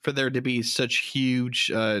for there to be such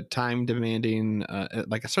huge time demanding,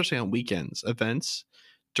 like especially on weekends, events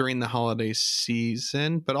during the holiday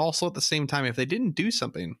season. But also at the same time, if they didn't do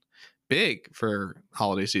something big for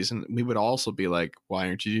holiday season, we would also be like, why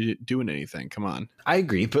aren't you doing anything? Come on. I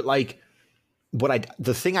agree. But like,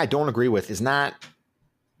 the thing I don't agree with is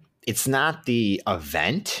it's not the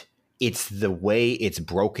event, it's the way it's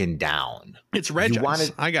broken down. It's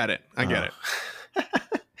Regice. I got it. I get it.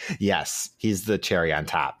 Yes, he's the cherry on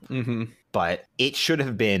top. Mm-hmm. But it should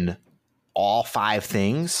have been all 5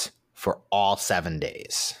 things for all 7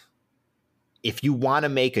 days. If you want to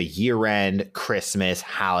make a year-end, Christmas,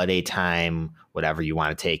 holiday time, whatever you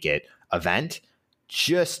want to take it, event,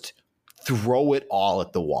 just throw it all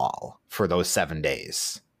at the wall for those 7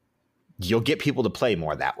 days. You'll get people to play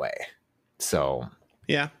more that way. So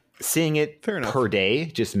yeah, seeing it fair enough per day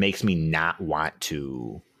just makes me not want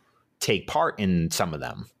to take part in some of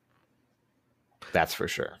them. That's for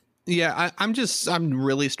sure. Yeah, I'm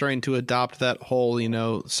really starting to adopt that whole,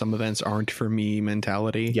 some events aren't for me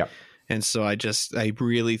mentality. Yep. And so I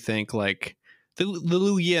really think like the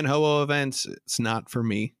Lugia and Ho-Oh events, it's not for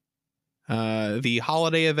me. The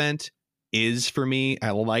holiday event is for me.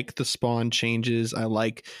 I like the spawn changes. I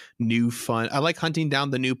like new fun. I like hunting down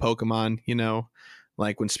the new Pokemon,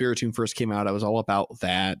 like when Spiritomb first came out, I was all about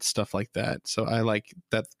that, stuff like that. So I like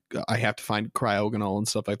that. I have to find Cryogonal and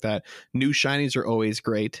stuff like that. New shinies are always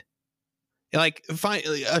great. Like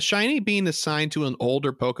a shiny being assigned to an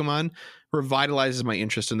older Pokemon revitalizes my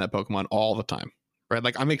interest in that Pokemon all the time, right?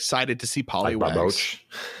 Like I'm excited to see Poliwag. Like Barboach.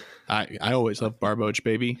 I always love Barboach,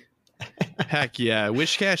 baby. Heck yeah.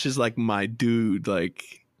 Wishcash is like my dude. Like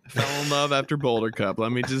I fell in love after Boulder Cup.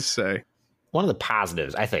 Let me just say. One of the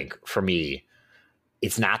positives, I think, for me,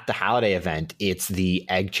 it's not the holiday event. It's the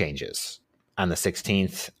egg changes on the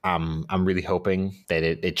 16th. I'm really hoping that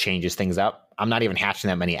it changes things up. I'm not even hatching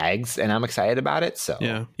that many eggs, and I'm excited about it. So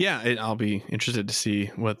yeah, I'll be interested to see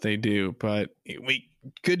what they do. But we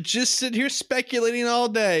could just sit here speculating all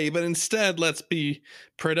day. But instead, let's be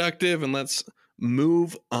productive and let's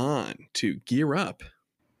move on to Gear Up.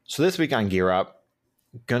 So this week on Gear Up,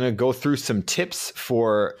 gonna go through some tips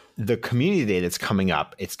for the community day that's coming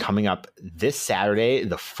up. It's coming up this Saturday,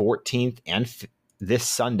 the 14th, and this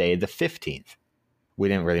Sunday, the 15th. We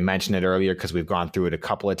didn't really mention it earlier because we've gone through it a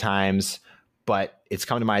couple of times, but it's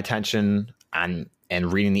come to my attention and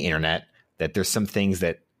reading the internet that there's some things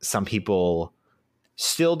that some people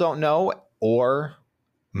still don't know or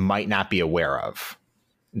might not be aware of.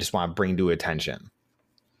 I just want to bring to attention.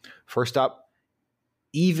 First up,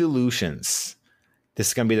 evolutions. This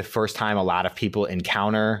is going to be the first time a lot of people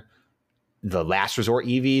encounter the Last Resort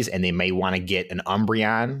EVs, and they may want to get an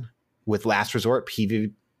Umbreon with Last Resort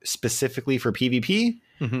specifically for PvP.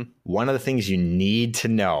 Mm-hmm. One of the things you need to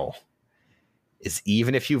know is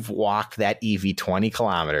even if you've walked that EV 20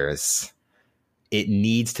 kilometers, it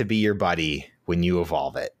needs to be your buddy when you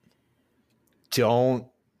evolve it. don't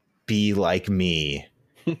be like me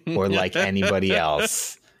or like anybody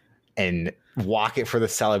else and walk it for the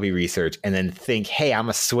Celebi research and then think, hey, I'm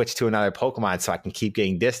going to switch to another Pokemon so I can keep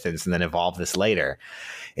getting distance and then evolve this later.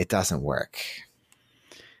 It doesn't work.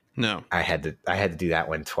 No. I had to do that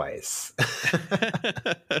one twice.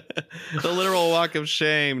 The literal walk of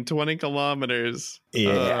shame, 20 kilometers.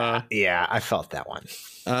 Yeah, I felt that one.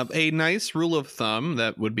 A nice rule of thumb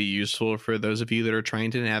that would be useful for those of you that are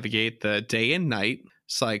trying to navigate the day and night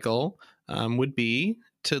cycle would be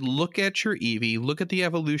to look at your Eevee, look at the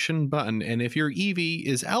evolution button, and if your Eevee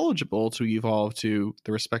is eligible to evolve to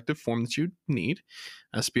the respective form that you need,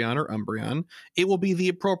 Espeon or Umbreon, it will be the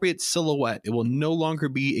appropriate silhouette. It will no longer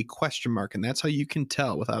be a question mark, and that's how you can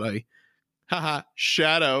tell without a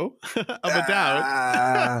shadow of a doubt.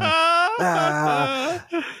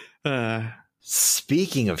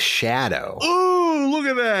 Speaking of Shadow. Ooh, look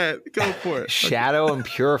at that. Go for it. Shadow and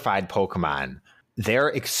Purified Pokemon. They're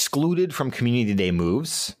excluded from Community Day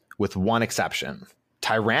moves with one exception.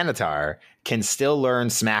 Tyranitar can still learn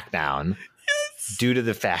Smackdown due to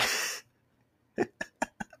the fact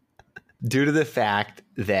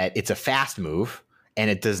that it's a fast move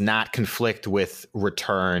and it does not conflict with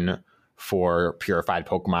return for Purified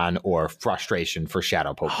Pokemon or frustration for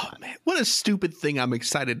Shadow Pokemon. Oh, man, what a stupid thing I'm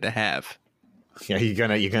excited to have. Yeah, you're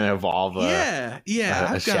gonna evolve a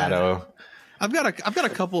Shadow. I've got a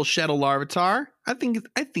couple of Shadow Larvitar. I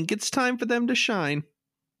think it's time for them to shine.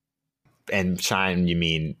 And shine, you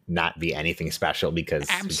mean not be anything special because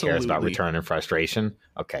who cares about return and frustration?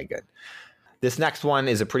 Okay, good. This next one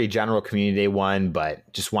is a pretty general Community Day one,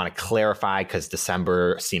 but just want to clarify because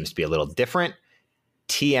December seems to be a little different.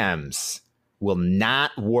 TMs will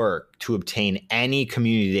not work to obtain any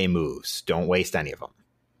Community Day moves. Don't waste any of them.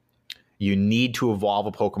 You need to evolve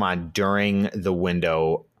a Pokemon during the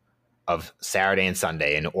window of Saturday and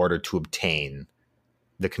Sunday in order to obtain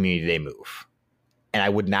the Community Day move. And I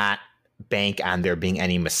would not bank on there being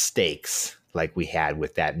any mistakes like we had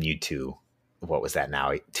with that Mewtwo. What was that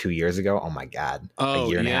now? 2 years ago? Oh my God. A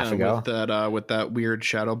year and a half ago. With that weird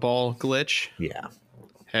Shadow Ball glitch. Yeah.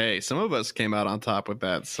 Hey, some of us came out on top with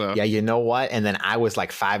that. So yeah, you know what? And then I was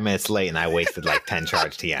like 5 minutes late and I wasted like 10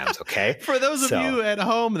 charge TMs. Okay. For those of you at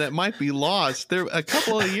home that might be lost, there a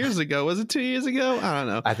couple of years ago, was it 2 years ago? I don't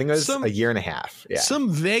know. I think it was a year and a half. Yeah. Some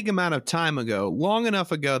vague amount of time ago, long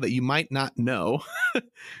enough ago that you might not know.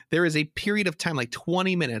 There is a period of time, like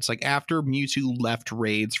 20 minutes, like after Mewtwo left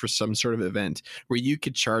raids for some sort of event where you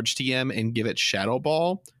could charge TM and give it Shadow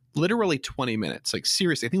Ball. Literally 20 minutes. Like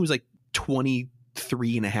seriously, I think it was like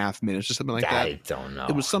 23.5 minutes or something like that. I don't know.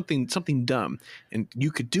 It was something dumb, and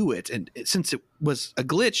you could do it. And since it was a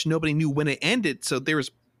glitch, nobody knew when it ended. So there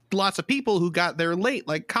was lots of people who got there late,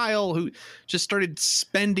 like Kyle, who just started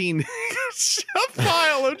spending a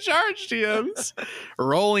pile of charge TMs,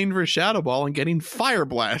 rolling for Shadow Ball and getting Fire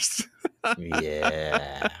Blast.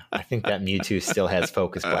 Yeah, I think that Mewtwo still has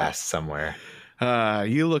Focus Blast somewhere.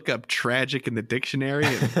 You look up tragic in the dictionary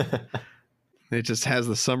and it just has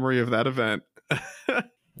the summary of that event.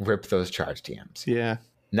 Rip those charge TMs. Yeah.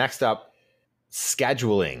 Next up,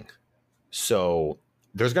 scheduling. So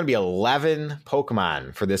there's going to be 11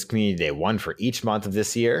 Pokemon for this Community Day, one for each month of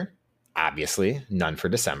this year. Obviously, none for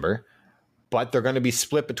December. But they're going to be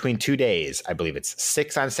split between 2 days. I believe it's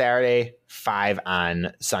 6 on Saturday, 5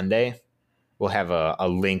 on Sunday. We'll have a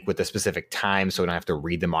link with the specific time so I don't have to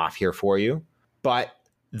read them off here for you. But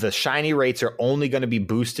the shiny rates are only going to be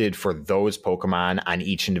boosted for those Pokemon on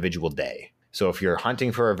each individual day. So if you're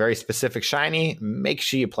hunting for a very specific shiny, make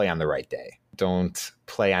sure you play on the right day. Don't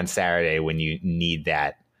play on Saturday when you need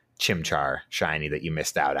that Chimchar shiny that you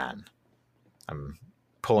missed out on. I'm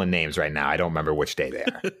pulling names right now. I don't remember which day they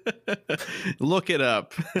are. Look it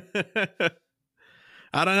up.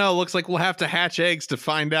 I don't know. Looks like we'll have to hatch eggs to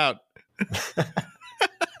find out.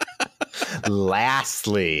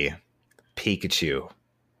 Lastly, Pikachu.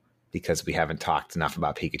 Because we haven't talked enough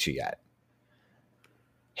about Pikachu yet.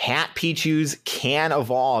 Hat Pichus can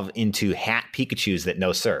evolve into Hat Pikachus that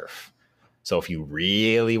know Surf. So if you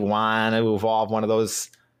really want to evolve one of those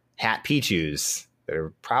Hat Pichus that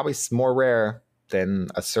are probably more rare than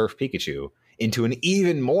a Surf Pikachu into an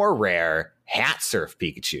even more rare Hat Surf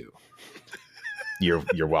Pikachu, you're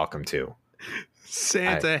welcome to.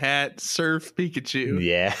 Santa Hat Surf Pikachu.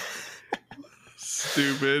 Yeah.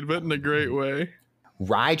 Stupid, but in a great way.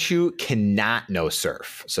 Raichu cannot know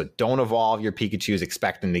Surf, so don't evolve your Pikachus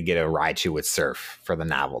expecting to get a Raichu with Surf for the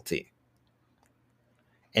novelty.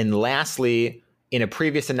 And lastly, in a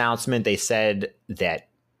previous announcement, they said that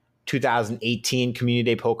 2018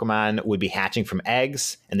 Community Day Pokemon would be hatching from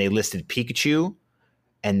eggs, and they listed Pikachu,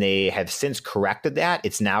 and they have since corrected that.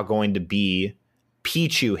 It's now going to be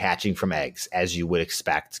Pichu hatching from eggs, as you would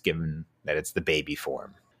expect, given that it's the baby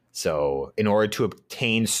form. So in order to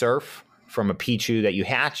obtain Surf from a Pichu that you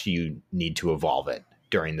hatch, you need to evolve it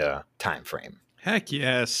during the time frame. Heck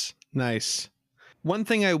yes. Nice. One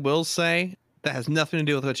thing I will say that has nothing to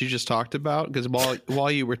do with what you just talked about, because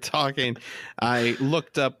while you were talking, I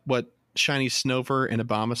looked up what shiny Snover and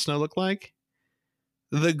Obama Snow look like.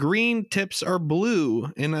 The green tips are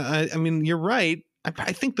blue. And I mean, you're right.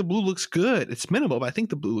 I think the blue looks good. It's minimal, but I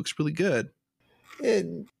think the blue looks really good.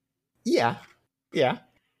 Yeah.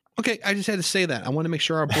 Okay, I just had to say that. I want to make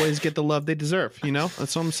sure our boys get the love they deserve.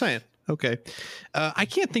 That's what I'm saying. Okay. I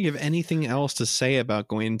can't think of anything else to say about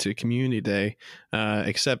going into Community Day,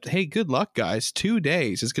 except, hey, good luck, guys. 2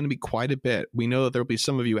 days is going to be quite a bit. We know that there'll be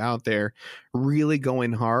some of you out there really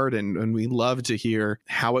going hard, and we love to hear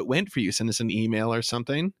how it went for you. Send us an email or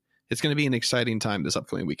something. It's going to be an exciting time this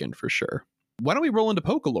upcoming weekend for sure. Why don't we roll into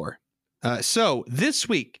Pokelore? So this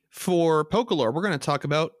week for Pokelore, we're going to talk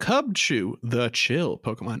about Cubchoo, the chill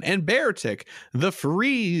Pokemon, and Beartic, the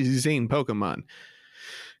freezing Pokemon.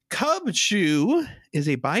 Cubchoo is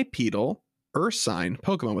a bipedal Ursine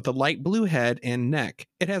Pokemon with a light blue head and neck.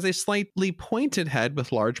 It has a slightly pointed head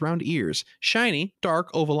with large round ears, shiny, dark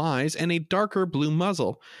oval eyes, and a darker blue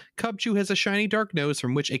muzzle. Cubchoo has a shiny dark nose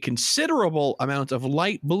from which a considerable amount of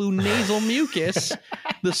light blue nasal mucus,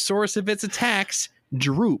 the source of its attacks,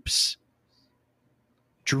 droops.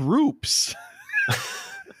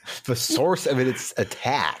 The source of its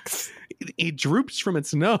attacks. It droops from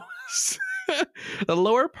its nose. The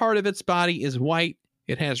lower part of its body is white.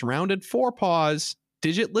 It has rounded forepaws,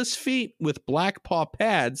 digitless feet with black paw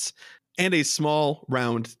pads, and a small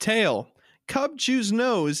round tail. Cubchoo's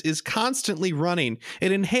nose is constantly running.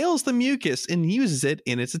 It inhales the mucus and uses it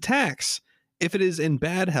in its attacks. If it is in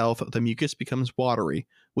bad health, the mucus becomes watery,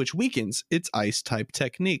 which weakens its ice-type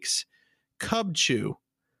techniques. Cubchoo,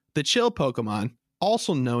 the chill Pokemon,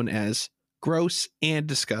 also known as gross and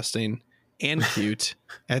disgusting and cute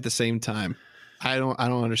at the same time. I don't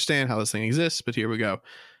understand how this thing exists, but here we go.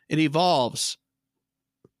 It evolves.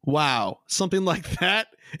 Wow, something like that.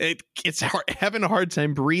 It's having a hard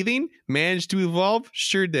time breathing. Managed to evolve,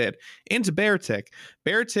 sure did. Into Beartic.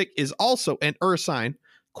 Beartic is also an Ursine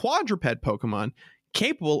quadruped Pokemon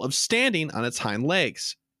capable of standing on its hind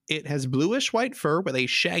legs. It has bluish white fur with a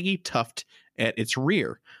shaggy tuft at its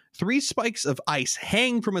rear. 3 spikes of ice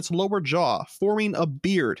hang from its lower jaw, forming a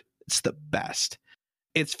beard. It's the best.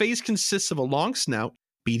 Its face consists of a long snout,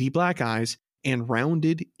 beady black eyes, and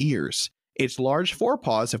rounded ears. Its large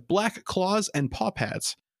forepaws have black claws and paw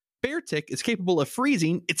pads. Beartic is capable of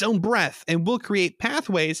freezing its own breath and will create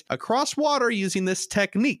pathways across water using this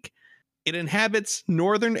technique. It inhabits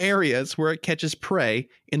northern areas where it catches prey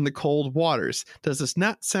in the cold waters. Does this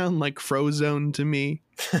not sound like Frozone to me?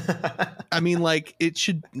 I mean, like, it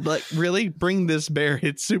should, like, really bring this bear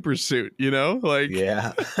its super suit, Like,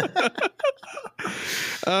 yeah.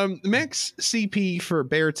 Max CP for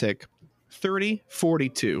Beartic,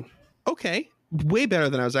 3042. Okay, way better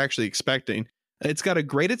than I was actually expecting. It's got a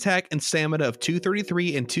great attack and stamina of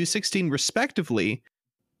 233 and 216 respectively.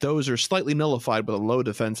 Those are slightly nullified with a low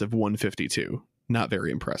defense of 152. Not very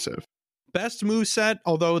impressive. Best moveset,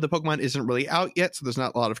 although the Pokemon isn't really out yet, so there's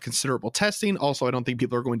not a lot of considerable testing. Also, I don't think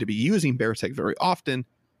people are going to be using Beartic very often.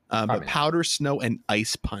 But Powder, Snow, and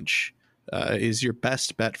Ice Punch is your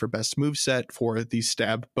best bet for best moveset for the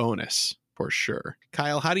stab bonus, for sure.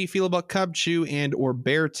 Kyle, how do you feel about Cubchoo and or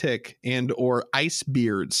Beartic and or Ice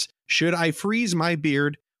Beards? Should I freeze my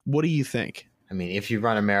beard? What do you think? I mean, if you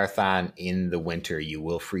run a marathon in the winter, you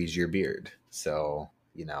will freeze your beard. So,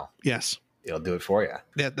 Yes, it'll do it for you.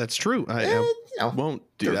 That's true. I won't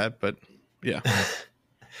do that, but yeah.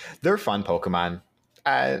 They're fun Pokemon.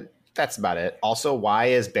 That's about it. Also, why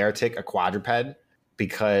is Beartic a quadruped?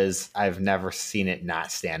 Because I've never seen it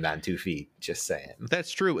not stand on 2 feet. Just saying.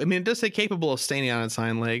 That's true. I mean, it does say capable of standing on its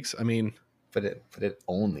hind legs. I mean... But it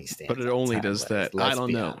only stands. But it only does that. I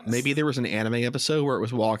don't know. Honest. Maybe there was an anime episode where it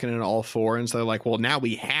was walking in all 4, and so they're like, well, now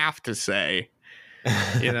we have to say,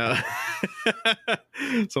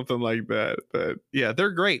 something like that. But yeah,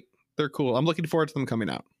 they're great. They're cool. I'm looking forward to them coming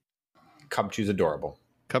out. Cubchoo's adorable.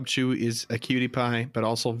 Cubchoo is a cutie pie, but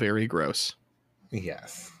also very gross.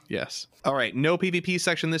 Yes. All right. No PvP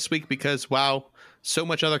section this week because, wow, so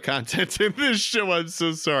much other content in this show. I'm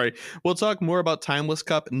so sorry. We'll talk more about Timeless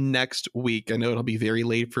Cup next week. I know it'll be very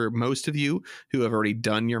late for most of you who have already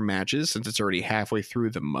done your matches since it's already halfway through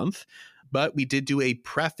the month. But we did do a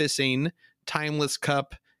prefacing Timeless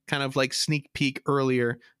Cup kind of like sneak peek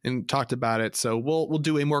earlier and talked about it. So we'll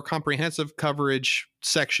do a more comprehensive coverage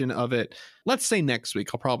section of it. Let's say next week.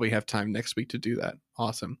 I'll probably have time next week to do that.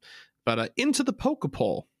 Awesome. But into the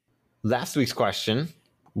Pokepoll. Last week's question,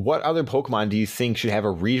 what other Pokemon do you think should have a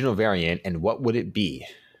regional variant, and what would it be?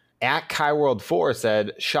 At KaiWorld4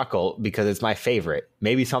 said Shuckle because it's my favorite.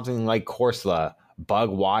 Maybe something like Corsola, Bug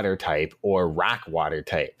Water type, or Rock Water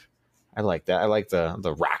type. I like that. I like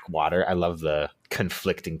the Rock Water. I love the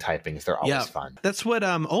conflicting typings. They're always fun. That's what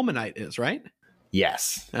Omanite is, right?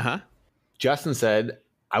 Yes. Uh-huh. Justin said,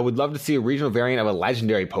 I would love to see a regional variant of a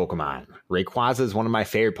legendary Pokemon. Rayquaza is one of my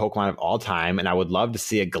favorite Pokemon of all time, and I would love to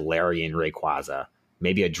see a Galarian Rayquaza.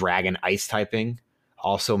 Maybe a Dragon Ice typing.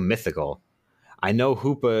 Also mythical. I know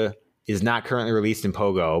Hoopa is not currently released in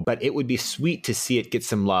Pogo, but it would be sweet to see it get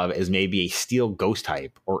some love as maybe a Steel Ghost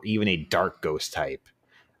type or even a Dark Ghost type.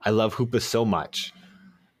 I love Hoopa so much.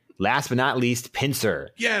 Last but not least, Pinsir.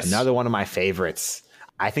 Yes. Another one of my favorites.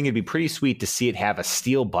 I think it'd be pretty sweet to see it have a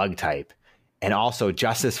Steel Bug type. And also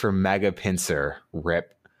justice for Mega Pinsir.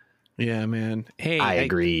 Rip. Yeah, man. Hey, I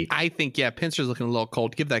agree. I think, Pinsir's looking a little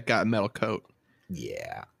cold. Give that guy a metal coat.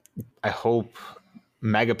 Yeah. I hope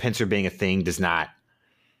Mega Pinsir being a thing does not,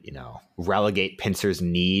 relegate Pinsir's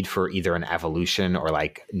need for either an evolution or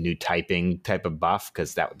like new typing type of buff,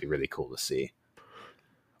 because that would be really cool to see.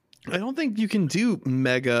 I don't think you can do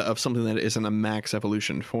Mega of something that isn't a max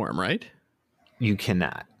evolution form, right? You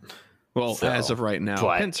cannot. Well, as of right now,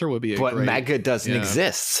 Pinsir would be But Mega doesn't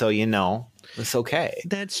exist, so it's okay.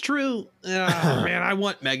 That's true. Oh, man, I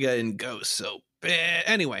want Mega and Ghost, so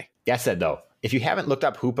anyway. That said, though, if you haven't looked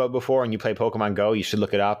up Hoopa before and you play Pokemon Go, you should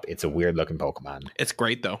look it up. It's a weird-looking Pokemon. It's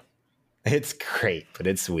great, though. It's great, but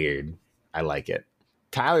it's weird. I like it.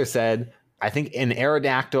 Tyler said, I think an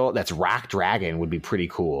Aerodactyl that's Rock Dragon would be pretty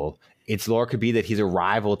cool. Its lore could be that he's a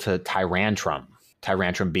rival to Tyrantrum.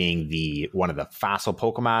 Tyrantrum being one of the fossil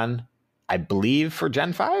Pokemon, I believe, for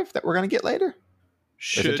Gen 5 that we're going to get later.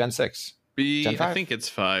 Should is it Gen 6? Gen 5? I think it's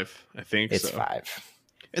 5. I think it's 5.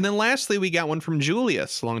 And then lastly, we got one from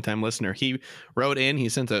Julius, longtime listener. He wrote in, he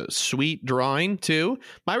sent a sweet drawing too.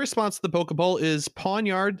 My response to the Pokeball is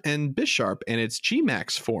Pawniard and Bisharp in its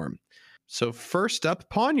G-Max form. So first up,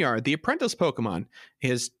 Pawniard, the apprentice Pokemon,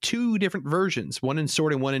 has 2 different versions, one in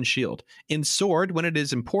Sword and one in Shield. In Sword, when it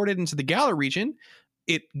is imported into the Galar region,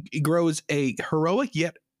 it grows a heroic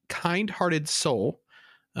yet kind-hearted soul,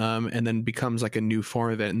 and then becomes like a new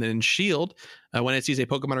form of it. And then in Shield, when it sees a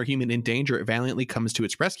Pokemon or human in danger, it valiantly comes to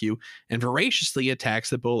its rescue and voraciously attacks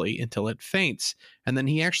the bully until it faints. And then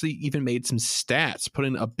he actually even made some stats,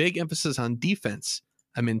 putting a big emphasis on defense.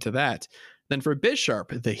 I'm into that. Then for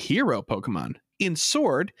Bisharp, the hero Pokemon, in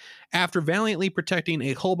Sword, after valiantly protecting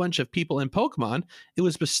a whole bunch of people and Pokemon, it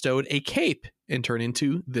was bestowed a cape and turned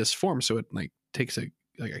into this form. So it like takes a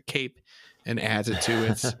cape and adds it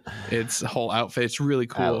to its whole outfit. It's really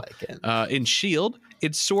cool. I like it. In Shield,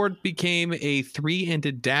 its sword became a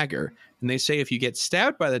 3-ended dagger. And they say if you get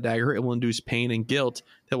stabbed by the dagger, it will induce pain and guilt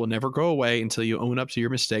that will never go away until you own up to your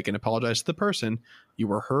mistake and apologize to the person you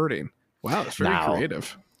were hurting. Wow, that's very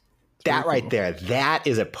creative. That right there, that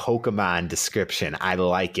is a Pokemon description. I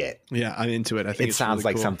like it. Yeah, I'm into it. I think it sounds really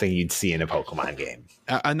like cool. Something you'd see in a Pokemon game.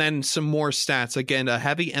 And then some more stats. Again, a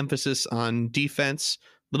heavy emphasis on defense,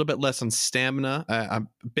 a little bit less on stamina. I'm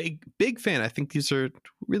a big fan. I think these are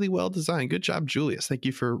really well designed. Good job, Julius. Thank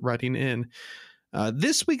you for writing in.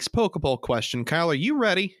 This week's Pokeball question. Kyle, are you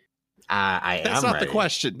ready? That's not ready. The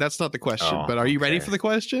question. That's not the question. But are you ready for the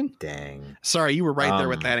question? Dang. Sorry, you were right there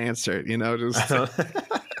with that answer.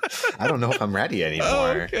 I don't know if I'm ready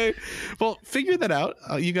anymore. Okay. Well, figure that out.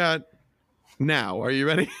 You got now. Are you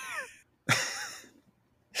ready?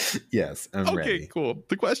 Yes, I'm ready. Okay, cool.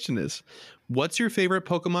 The question is, what's your favorite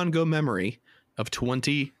Pokemon Go memory of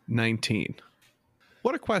 2019?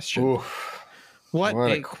 What a question. Oof. What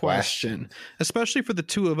a question. Especially for the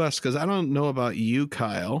two of us, because I don't know about you,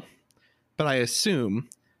 Kyle, but I assume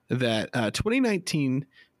that 2019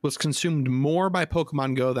 was consumed more by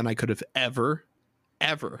Pokemon Go than I could have ever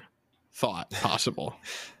thought possible.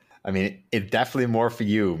 I mean, it definitely more for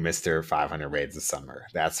you, Mr. 500 Raids of Summer.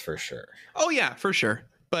 That's for sure. Oh, yeah, for sure.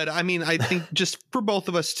 But I mean, I think just for both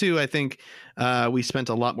of us, too, I think we spent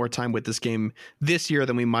a lot more time with this game this year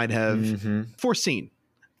than we might have foreseen.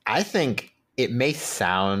 I think it may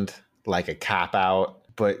sound like a cop-out,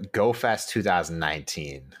 but GoFest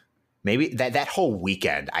 2019, maybe that whole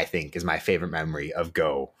weekend, I think, is my favorite memory of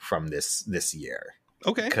Go from this year.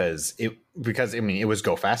 Okay. Because it was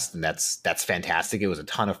GoFest, and that's fantastic. It was a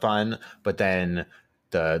ton of fun. But then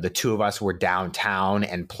the two of us were downtown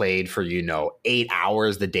and played for 8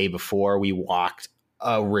 hours the day before. We walked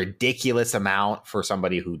a ridiculous amount for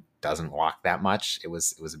somebody who doesn't walk that much. It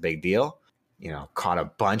was a big deal. Caught a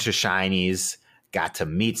bunch of shinies, got to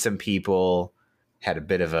meet some people, had a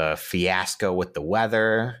bit of a fiasco with the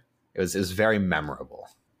weather. It was very memorable.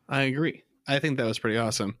 I agree. I think that was pretty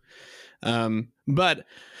awesome. But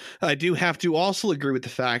I do have to also agree with the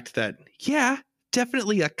fact that, yeah,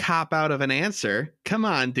 definitely a cop out of an answer. Come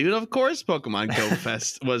on, dude. Of course, Pokemon Go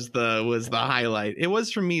Fest was the highlight. It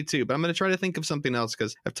was for me too, but I'm going to try to think of something else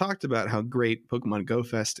because I've talked about how great Pokemon Go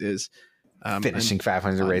Fest is. Finishing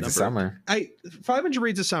 500 raids a summer. 500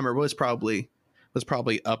 raids a summer was probably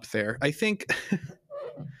up there. I think.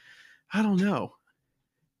 I don't know.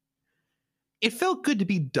 It felt good to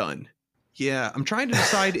be done. Yeah, I'm trying to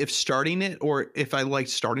decide if starting it or if I liked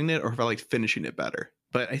starting it or if I liked finishing it better.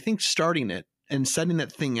 But I think starting it and setting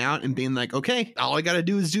that thing out and being like, okay, all I got to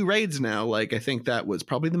do is do raids now. Like, I think that was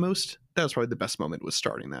probably the best moment was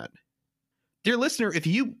starting that. Dear listener, if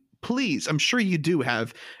you please, I'm sure you do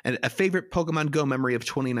have a favorite Pokemon Go memory of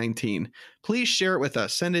 2019. Please share it with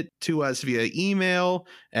us. Send it to us via email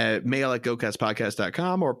at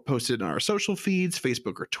mail@gocastpodcast.com or post it on our social feeds,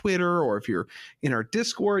 Facebook or Twitter, or if you're in our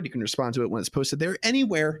Discord, you can respond to it when it's posted there.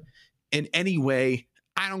 Anywhere, in any way,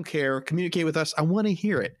 I don't care. Communicate with us. I want to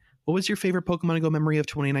hear it. What was your favorite Pokemon Go memory of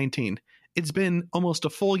 2019? It's been almost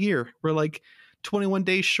a full year. We're like 21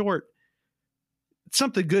 days short.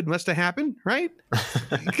 Something good must have happened, right?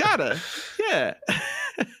 Gotta. Yeah.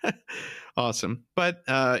 Awesome. But,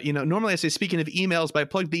 normally I say, speaking of emails, but I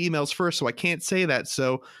plugged the emails first, so I can't say that.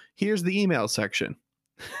 So here's the email section.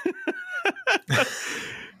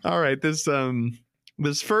 All right.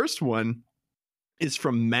 This first one is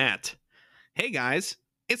from Matt. Hey, guys.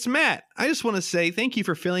 It's Matt. I just want to say thank you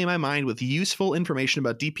for filling my mind with useful information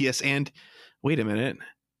about DPS and, wait a minute.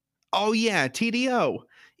 Oh, yeah, TDO.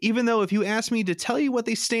 Even though if you ask me to tell you what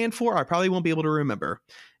they stand for, I probably won't be able to remember.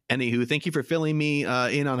 Anywho, thank you for filling me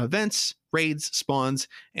in on events, raids, spawns,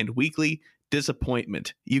 and weekly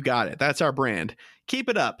disappointment. You got it. That's our brand. Keep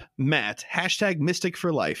it up, Matt. #Mystic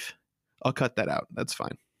for life. I'll cut that out. That's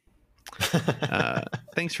fine.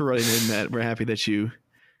 Thanks for writing in, Matt. We're happy that you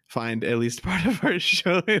find at least part of our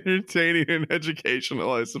show entertaining and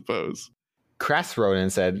educational, I suppose. Cress wrote in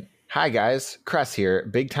and said, "Hi guys, Cress here,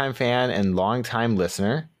 big time fan and long time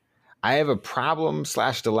listener. I have a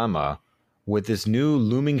problem/dilemma with this new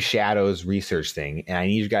Looming Shadows research thing, and I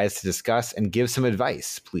need you guys to discuss and give some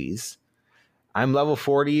advice, please. I'm level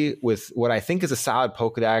 40 with what I think is a solid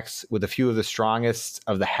Pokedex with a few of the strongest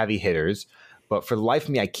of the heavy hitters, but for the life of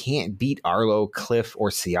me, I can't beat Arlo, Cliff, or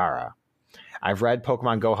Ciara. I've read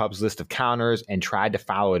Pokemon Go Hub's list of counters and tried to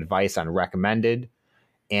follow advice on recommended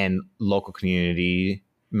and local community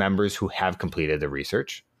members who have completed the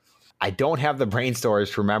research. I don't have the brain storage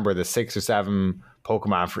to remember the 6 or 7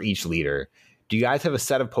 Pokemon for each leader. Do you guys have a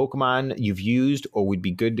set of Pokemon you've used or would be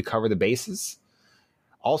good to cover the bases?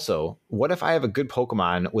 Also, what if I have a good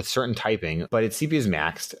Pokemon with certain typing, but its CP is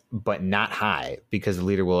maxed, but not high because the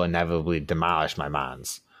leader will inevitably demolish my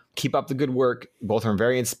Mons? Keep up the good work. Both are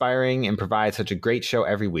very inspiring and provide such a great show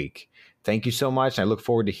every week. Thank you so much, and I look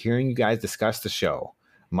forward to hearing you guys discuss the show.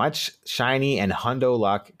 Much shiny and hundo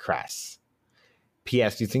luck, Cress.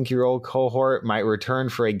 P.S. Do you think your old cohort might return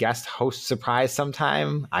for a guest host surprise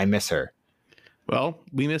sometime? I miss her." Well,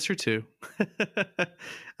 we miss her too.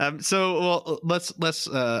 Let's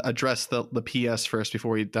address the PS first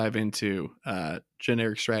before we dive into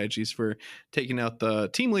generic strategies for taking out the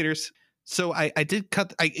team leaders. So I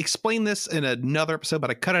explained this in another episode,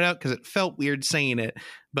 but I cut it out because it felt weird saying it.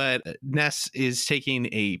 But Ness is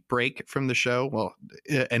taking a break from the show. Well,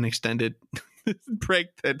 an extended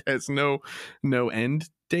break that has no end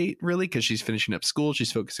date, really, because she's finishing up school.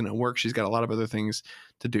 She's focusing on work. She's got a lot of other things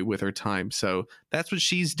to do with her time. So that's what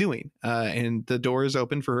she's doing. And the door is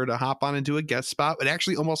open for her to hop on and do a guest spot. It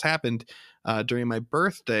actually almost happened during my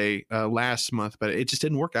birthday last month, but it just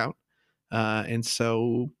didn't work out. And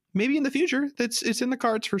so maybe in the future, it's in the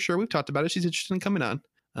cards for sure. We've talked about it. She's interested in coming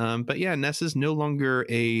on. But yeah, Ness is no longer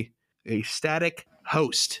a static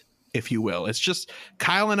host, if you will. It's just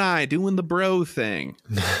Kyle and I doing the bro thing.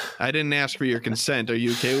 I didn't ask for your consent. Are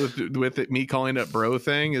you okay with it, me calling it bro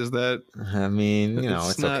thing? Is that? I mean,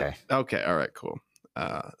 it's not, okay. Okay. All right, cool.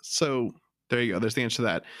 So there you go. There's the answer to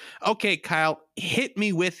that. Okay, Kyle, hit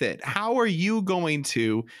me with it. How are you going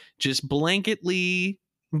to just blanketly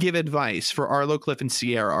give advice for Arlo, Cliff, and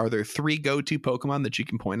Sierra? Are there 3 go-to Pokemon that you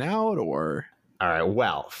can point out, or? All right.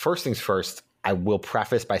 Well, first things first, I will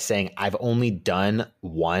preface by saying I've only done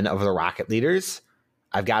one of the Rocket Leaders.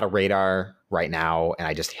 I've got a radar right now, and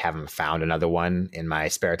I just haven't found another one in my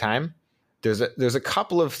spare time. There's a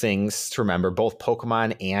couple of things to remember, both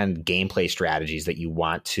Pokemon and gameplay strategies that you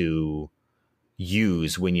want to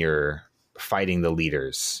use when you're fighting the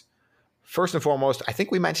leaders. First and foremost, I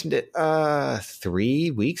think we mentioned it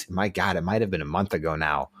 3 weeks. My God, it might have been a month ago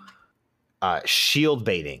now. Shield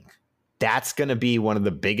baiting. that's going to be one of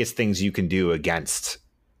the biggest things you can do against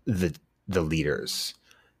the leaders,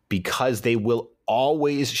 because they will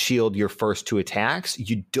always shield your first 2 attacks.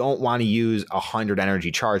 You don't want to use a 100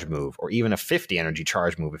 energy charge move or even a 50 energy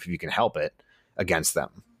charge move if you can help it against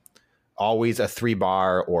them. Always a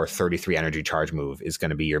 3-bar or 33 energy charge move is going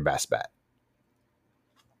to be your best bet.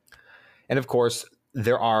 And of course,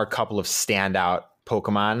 there are a couple of standout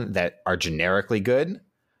Pokemon that are generically good.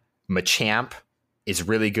 Machamp is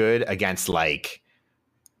really good against like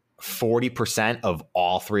 40% of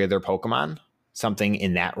all 3 of their Pokemon, something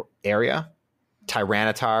in that area.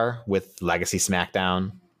 Tyranitar with Legacy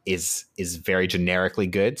Smackdown is very generically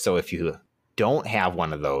good. So if you don't have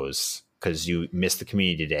one of those because you missed the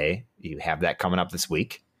community day, you have that coming up this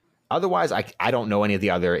week. Otherwise, I don't know any of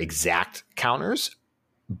the other exact counters,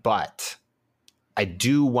 but I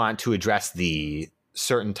do want to address the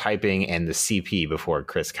certain typing and the CP before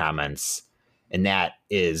Chris comments. And that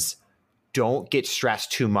is, don't get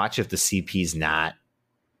stressed too much if the CP is not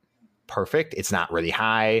perfect. It's not really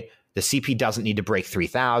high. The CP doesn't need to break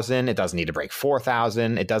 3,000. It doesn't need to break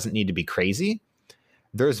 4,000. It doesn't need to be crazy.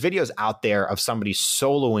 There's videos out there of somebody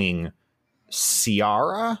soloing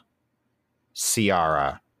Ciara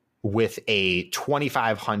with a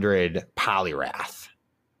 2,500 Poliwrath.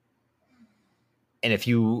 And if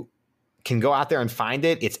you can go out there and find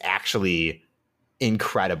it, it's actually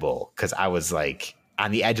incredible, because I was like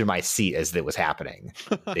on the edge of my seat as it was happening.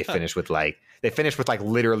 They finished with like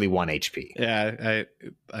literally 1 HP. Yeah,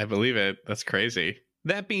 I believe it. That's crazy.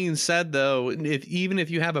 That being said, though, even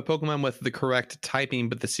if you have a Pokemon with the correct typing,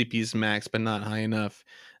 but the CP is max but not high enough,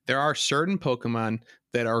 there are certain Pokemon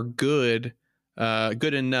that are good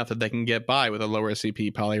enough that they can get by with a lower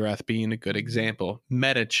CP. Poliwrath being a good example.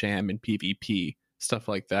 Metacham in PvP, stuff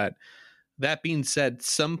like that. That being said,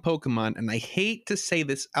 some Pokemon, and I hate to say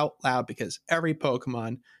this out loud because every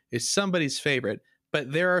Pokemon is somebody's favorite,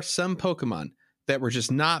 but there are some Pokemon that were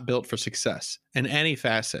just not built for success in any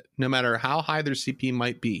facet, no matter how high their CP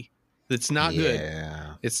might be. It's not good.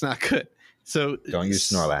 It's not good. So don't use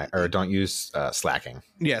Snorlax, or don't use Slacking.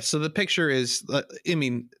 Yeah. So the picture is, I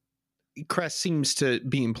mean, Crest seems to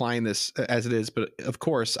be implying this as it is, but of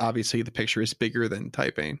course, obviously, the picture is bigger than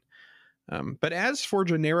typing. But as for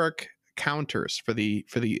generic counters for the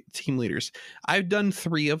team leaders, I've done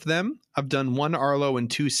 3 of them. I've done 1 Arlo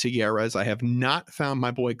and 2 Sierras. I have not found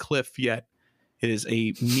my boy Cliff yet. It is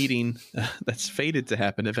a meeting that's fated to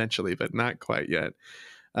happen eventually, but not quite yet.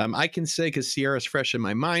 I can say, because Sierra's fresh in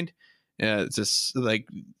my mind, it's just like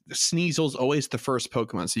Sneasel's always the first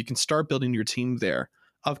Pokemon, so you can start building your team there.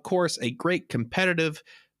 Of course, a great competitive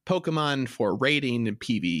Pokemon for raiding and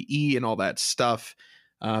PvE and all that stuff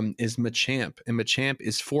is Machamp. And Machamp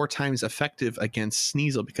is 4 times effective against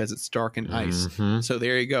Sneasel because it's dark and ice. Mm-hmm. So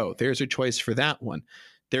there you go. There's your choice for that one.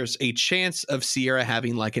 There's a chance of Sierra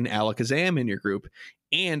having like an Alakazam in your group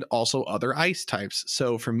and also other ice types.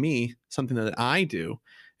 So for me, something that I do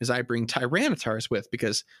is I bring Tyranitars with,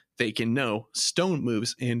 because they can know stone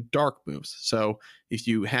moves and dark moves. So if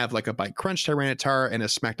you have like a Bite Crunch Tyranitar and a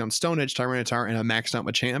Smackdown Stone Edge Tyranitar and a maxed out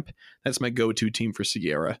Machamp, that's my go-to team for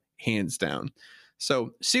Sierra, hands down.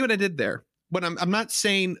 So see what I did there. But I'm not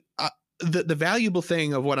saying the valuable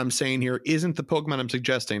thing of what I'm saying here isn't the Pokemon I'm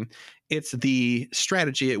suggesting. It's the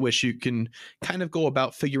strategy at which you can kind of go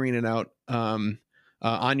about figuring it out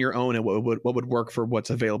on your own, and what would work for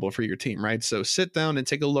what's available for your team, right? So sit down and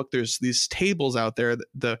take a look. There's these tables out there.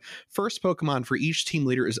 The first Pokemon for each team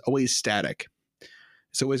leader is always static.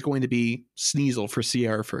 It's always going to be Sneasel for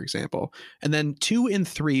Sierra, for example. And then 2 and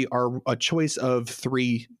 3 are a choice of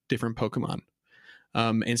 3 different Pokemon.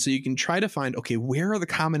 And so you can try to find, okay, where are the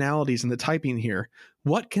commonalities in the typing here?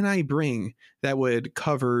 What can I bring that would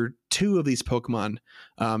cover 2 of these Pokemon?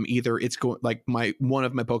 Either it's going like one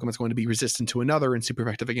of my Pokemon is going to be resistant to another and super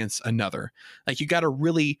effective against another. Like, you got to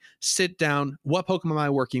really sit down. What Pokemon am I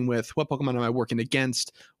working with? What Pokemon am I working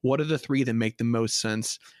against? What are the 3 that make the most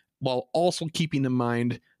sense? While also keeping in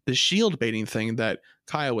mind the shield baiting thing that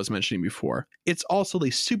Kyle was mentioning before. It's also a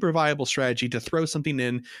super viable strategy to throw something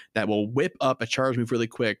in that will whip up a charge move really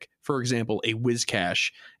quick. For example, a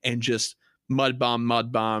Whiscash, and just mud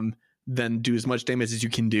bomb, then do as much damage as you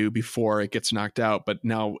can do before it gets knocked out. But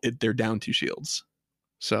now they're down 2 shields.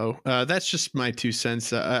 So that's just my 2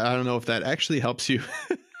 cents. I don't know if that actually helps you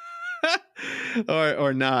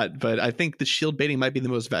or not, but I think the shield baiting might be the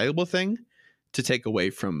most valuable thing to take away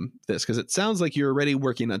from this, because it sounds like you're already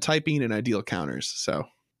working on typing and ideal counters. So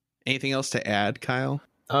anything else to add, Kyle?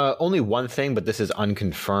 Only one thing, but this is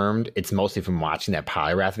unconfirmed. It's mostly from watching that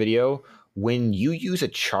Poliwrath video. When you use a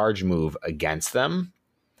charge move against them,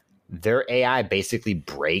 their AI basically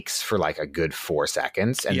breaks for like a good 4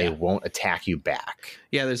 seconds and Yeah. they won't attack you back.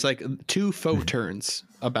 Yeah, there's like 2 faux turns,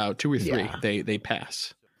 about 2 or 3 Yeah. they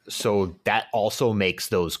pass. So that also makes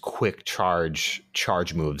those quick charge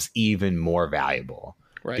moves even more valuable.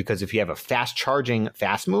 Right. Because if you have a fast charging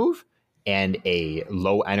fast move and a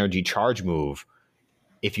low energy charge move,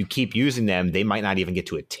 if you keep using them, they might not even get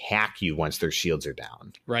to attack you once their shields are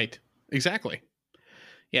down. Right. Exactly.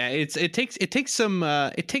 Yeah, it takes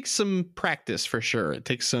some practice for sure. It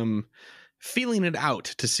takes some feeling it out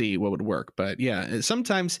to see what would work. But yeah,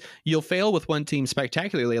 sometimes you'll fail with one team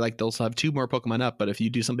spectacularly, like they'll have 2 more Pokemon up. But if you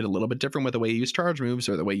do something a little bit different with the way you use charge moves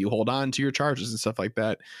or the way you hold on to your charges and stuff like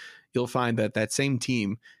that, you'll find that that same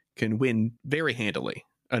team can win very handily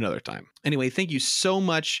another time. Anyway, thank you so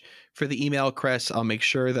much for the email, Chris. I'll make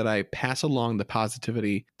sure that I pass along the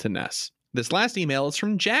positivity to Ness. This last email is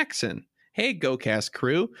from Jackson. Hey, GoCast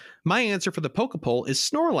crew. My answer for the Pokepoll is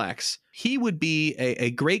Snorlax. He would be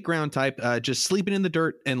a great ground type, just sleeping in the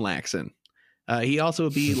dirt and laxing. He also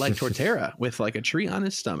would be like Torterra with like a tree on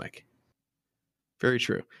his stomach. Very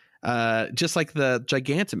true. Just like the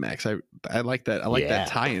Gigantamax. I like that. I like that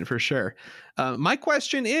tie-in for sure. My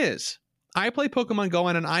question is, I play Pokemon Go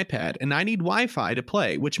on an iPad, and I need Wi-Fi to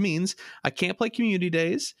play, which means I can't play Community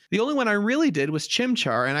Days. The only one I really did was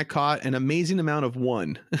Chimchar, and I caught an amazing amount of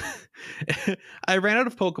 1. I ran out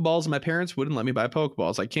of Pokeballs, and my parents wouldn't let me buy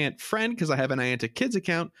Pokeballs. I can't friend because I have an Niantic Kids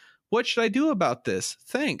account. What should I do about this?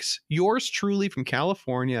 Thanks. Yours truly from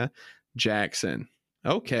California, Jackson.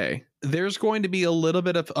 Okay. There's going to be a little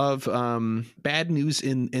bit of bad news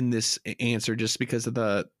in this answer just because of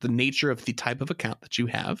the nature of the type of account that you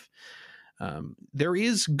have. There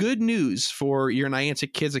is good news for your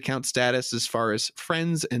Niantic Kids account status as far as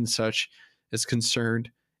friends and such is concerned.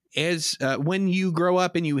 As when you grow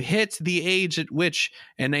up and you hit the age at which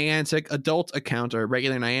a Niantic adult account or a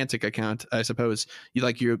regular Niantic account, I suppose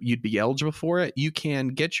you'd be eligible for it, you can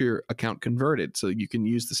get your account converted so you can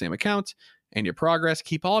use the same account and your progress,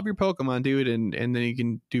 keep all of your Pokemon, dude, and then you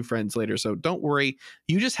can do friends later. So don't worry,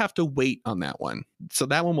 you just have to wait on that one. So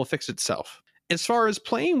that one will fix itself. As far as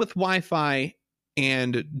playing with Wi-Fi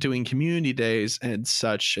and doing Community Days and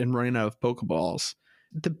such and running out of Pokeballs,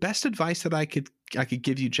 the best advice that I could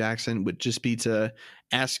give you, Jackson, would just be to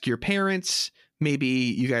ask your parents. Maybe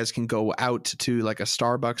you guys can go out to like a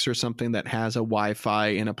Starbucks or something that has a Wi-Fi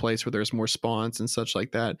in a place where there's more spawns and such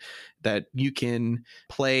like that you can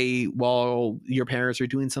play while your parents are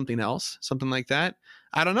doing something else, something like that.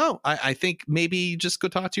 I don't know. I think maybe just go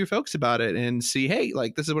talk to your folks about it and see, hey,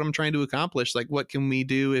 like, this is what I'm trying to accomplish. Like, what can we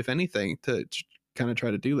do, if anything, to kind of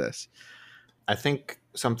try to do this? I think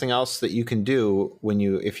something else that you can do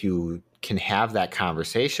if you can have that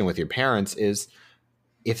conversation with your parents is,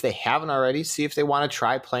 if they haven't already, see if they want to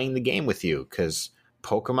try playing the game with you, because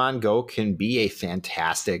Pokemon Go can be a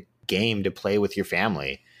fantastic game to play with your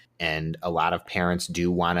family. And a lot of parents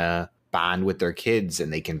do want to bond with their kids,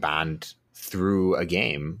 and they can bond through a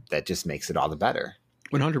game that just makes it all the better.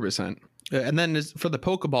 100%. And then for the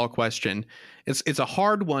Pokeball question, it's a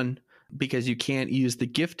hard one because you can't use the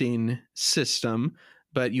gifting system,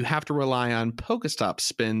 but you have to rely on Pokestop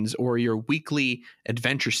spins or your weekly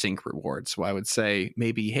Adventure Sync rewards. So I would say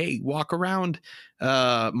maybe, hey, walk around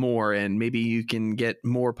more, and maybe you can get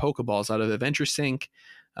more Pokeballs out of Adventure Sync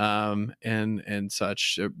and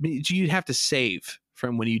such. You'd have to save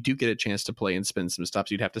from when you do get a chance to play and spin some stops.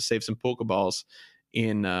 You'd have to save some Pokeballs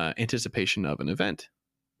in anticipation of an event.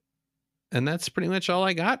 And that's pretty much all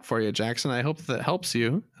I got for you, Jackson. I hope that helps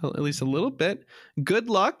you at least a little bit. Good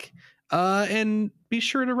luck. And be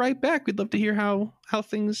sure to write back. We'd love to hear how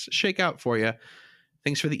things shake out for you.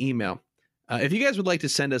 Thanks for the email. If you guys would like to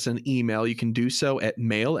send us an email, you can do so at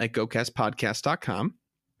mail@gocastpodcast.com.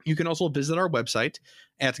 You can also visit our website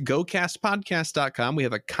at gocastpodcast.com. We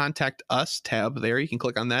have a Contact Us tab there. You can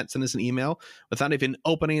click on that, send us an email without even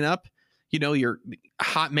opening up, your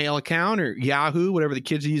Hotmail account or Yahoo, whatever the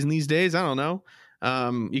kids are using these days. I don't know.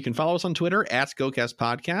 You can follow us on Twitter at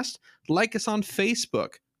GoCastPodcast. Like us on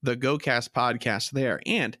Facebook, the GoCast Podcast there.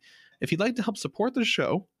 And if you'd like to help support the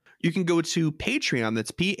show, you can go to Patreon.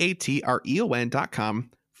 That's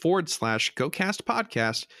patreon.com/GoCast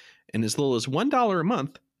Podcast. And as little as $1 a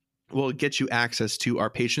month will get you access to our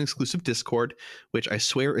patron-exclusive Discord, which I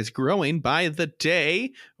swear is growing by the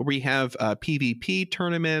day. We have PvP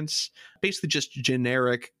tournaments, basically just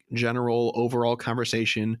general overall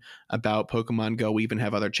conversation about Pokemon Go. We even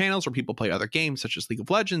have other channels where people play other games such as League of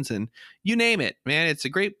Legends, and you name it, man. It's a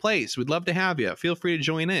great place. We'd love to have you. Feel free to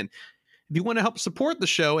join in. If you want to help support the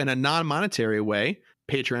show in a non-monetary way,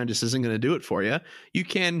 Patreon just isn't going to do it for you, you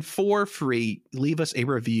can, for free, leave us a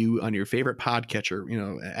review on your favorite podcatcher,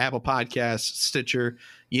 Apple Podcasts, Stitcher,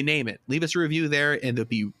 you name it. Leave us a review there, and it'll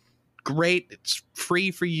be great. It's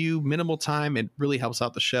free for you, minimal time. It really helps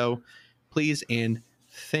out the show. Please and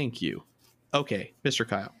thank you. Okay, Mr.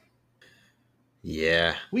 Kyle.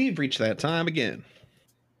 Yeah. We've reached that time again.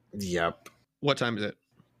 Yep. What time is it?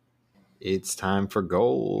 It's time for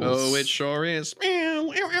goals. Oh, it sure is.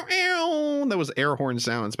 That was air horn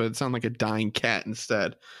sounds, but it sounded like a dying cat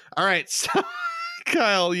instead. All right, so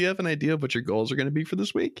Kyle, you have an idea of what your goals are going to be for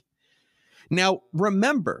this week? Now,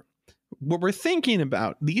 remember, what we're thinking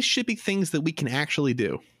about, these should be things that we can actually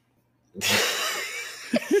do.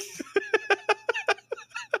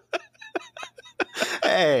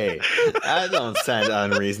 Hey, I don't set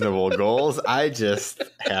unreasonable goals. I just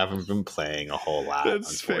haven't been playing a whole lot.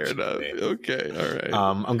 That's fair enough. Okay, all right.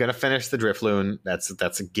 I'm gonna finish the Drifloon.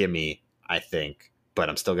 That's a gimme, I think, but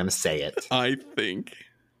I'm still gonna say it. I think.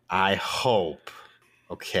 I hope.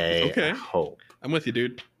 Okay. I hope. I'm with you,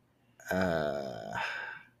 dude.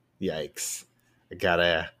 Yikes!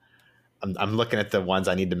 I'm looking at the ones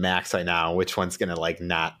I need to max right now. Which one's gonna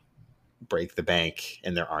not break the bank?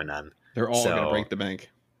 And there are none. They're all going to break the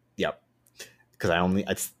bank. Yep. Because I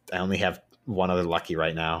only have one other lucky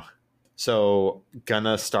right now. So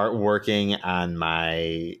gonna start working on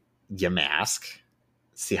my Yamask.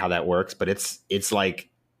 See how that works. But it's like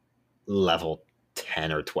level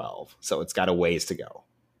 10 or 12. So it's got a ways to go.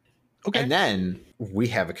 Okay. And then we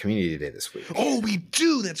have a community day this week. Oh, we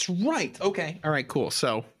do. That's right. Okay. All right, cool.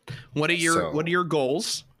 So what are your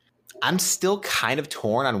goals? I'm still kind of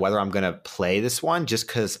torn on whether I'm going to play this one just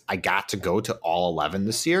because I got to go to all 11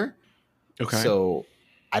 this year. Okay. So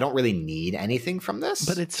I don't really need anything from this.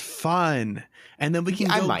 But it's fun. And then we can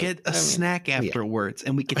go get a snack afterwards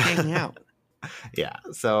and we can hang out. Yeah.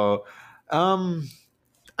 So I'm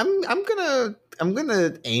gonna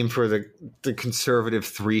aim for the conservative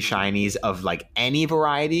 3 shinies of any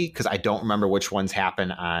variety because I don't remember which ones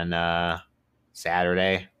happen on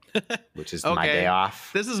Saturday. Which is my day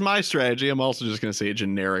off. This is my strategy. I'm also just going to say a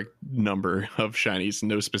generic number of shinies,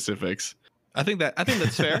 no specifics. I think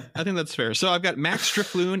that's fair. I think that's fair. So I've got Max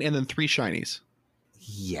Drifloon and then 3 shinies.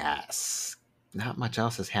 Yes. Not much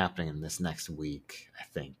else is happening in this next week, I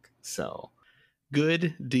think. So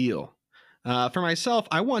good deal. For myself,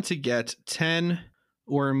 I want to get 10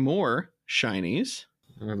 or more shinies.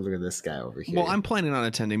 Look at this guy over here. Well, I'm planning on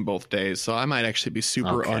attending both days, so I might actually be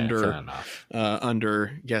super under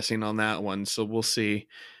guessing on that one. So we'll see.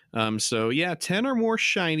 10 or more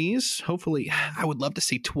shinies. Hopefully, I would love to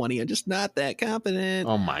see 20. I'm just not that confident.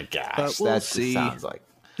 Oh my gosh, but we'll see. Sounds like.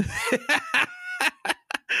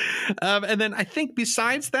 And then I think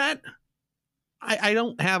besides that, I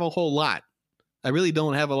don't have a whole lot. I really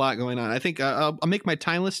don't have a lot going on. I think I'll make my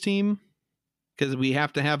timeless team. Because we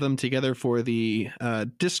have to have them together for the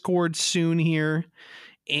Discord soon here.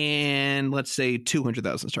 And let's say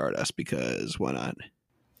 200,000 Stardust, because why not?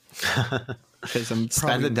 Because I'm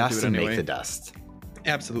spend the dust and make the dust.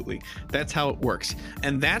 Absolutely. That's how it works.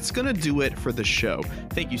 And that's going to do it for the show.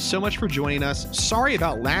 Thank you so much for joining us. Sorry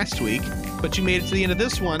about last week, but you made it to the end of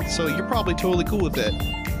this one, so you're probably totally cool with it.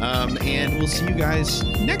 And we'll see you guys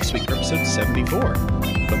next week for episode 74.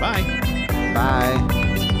 Bye-bye. Bye.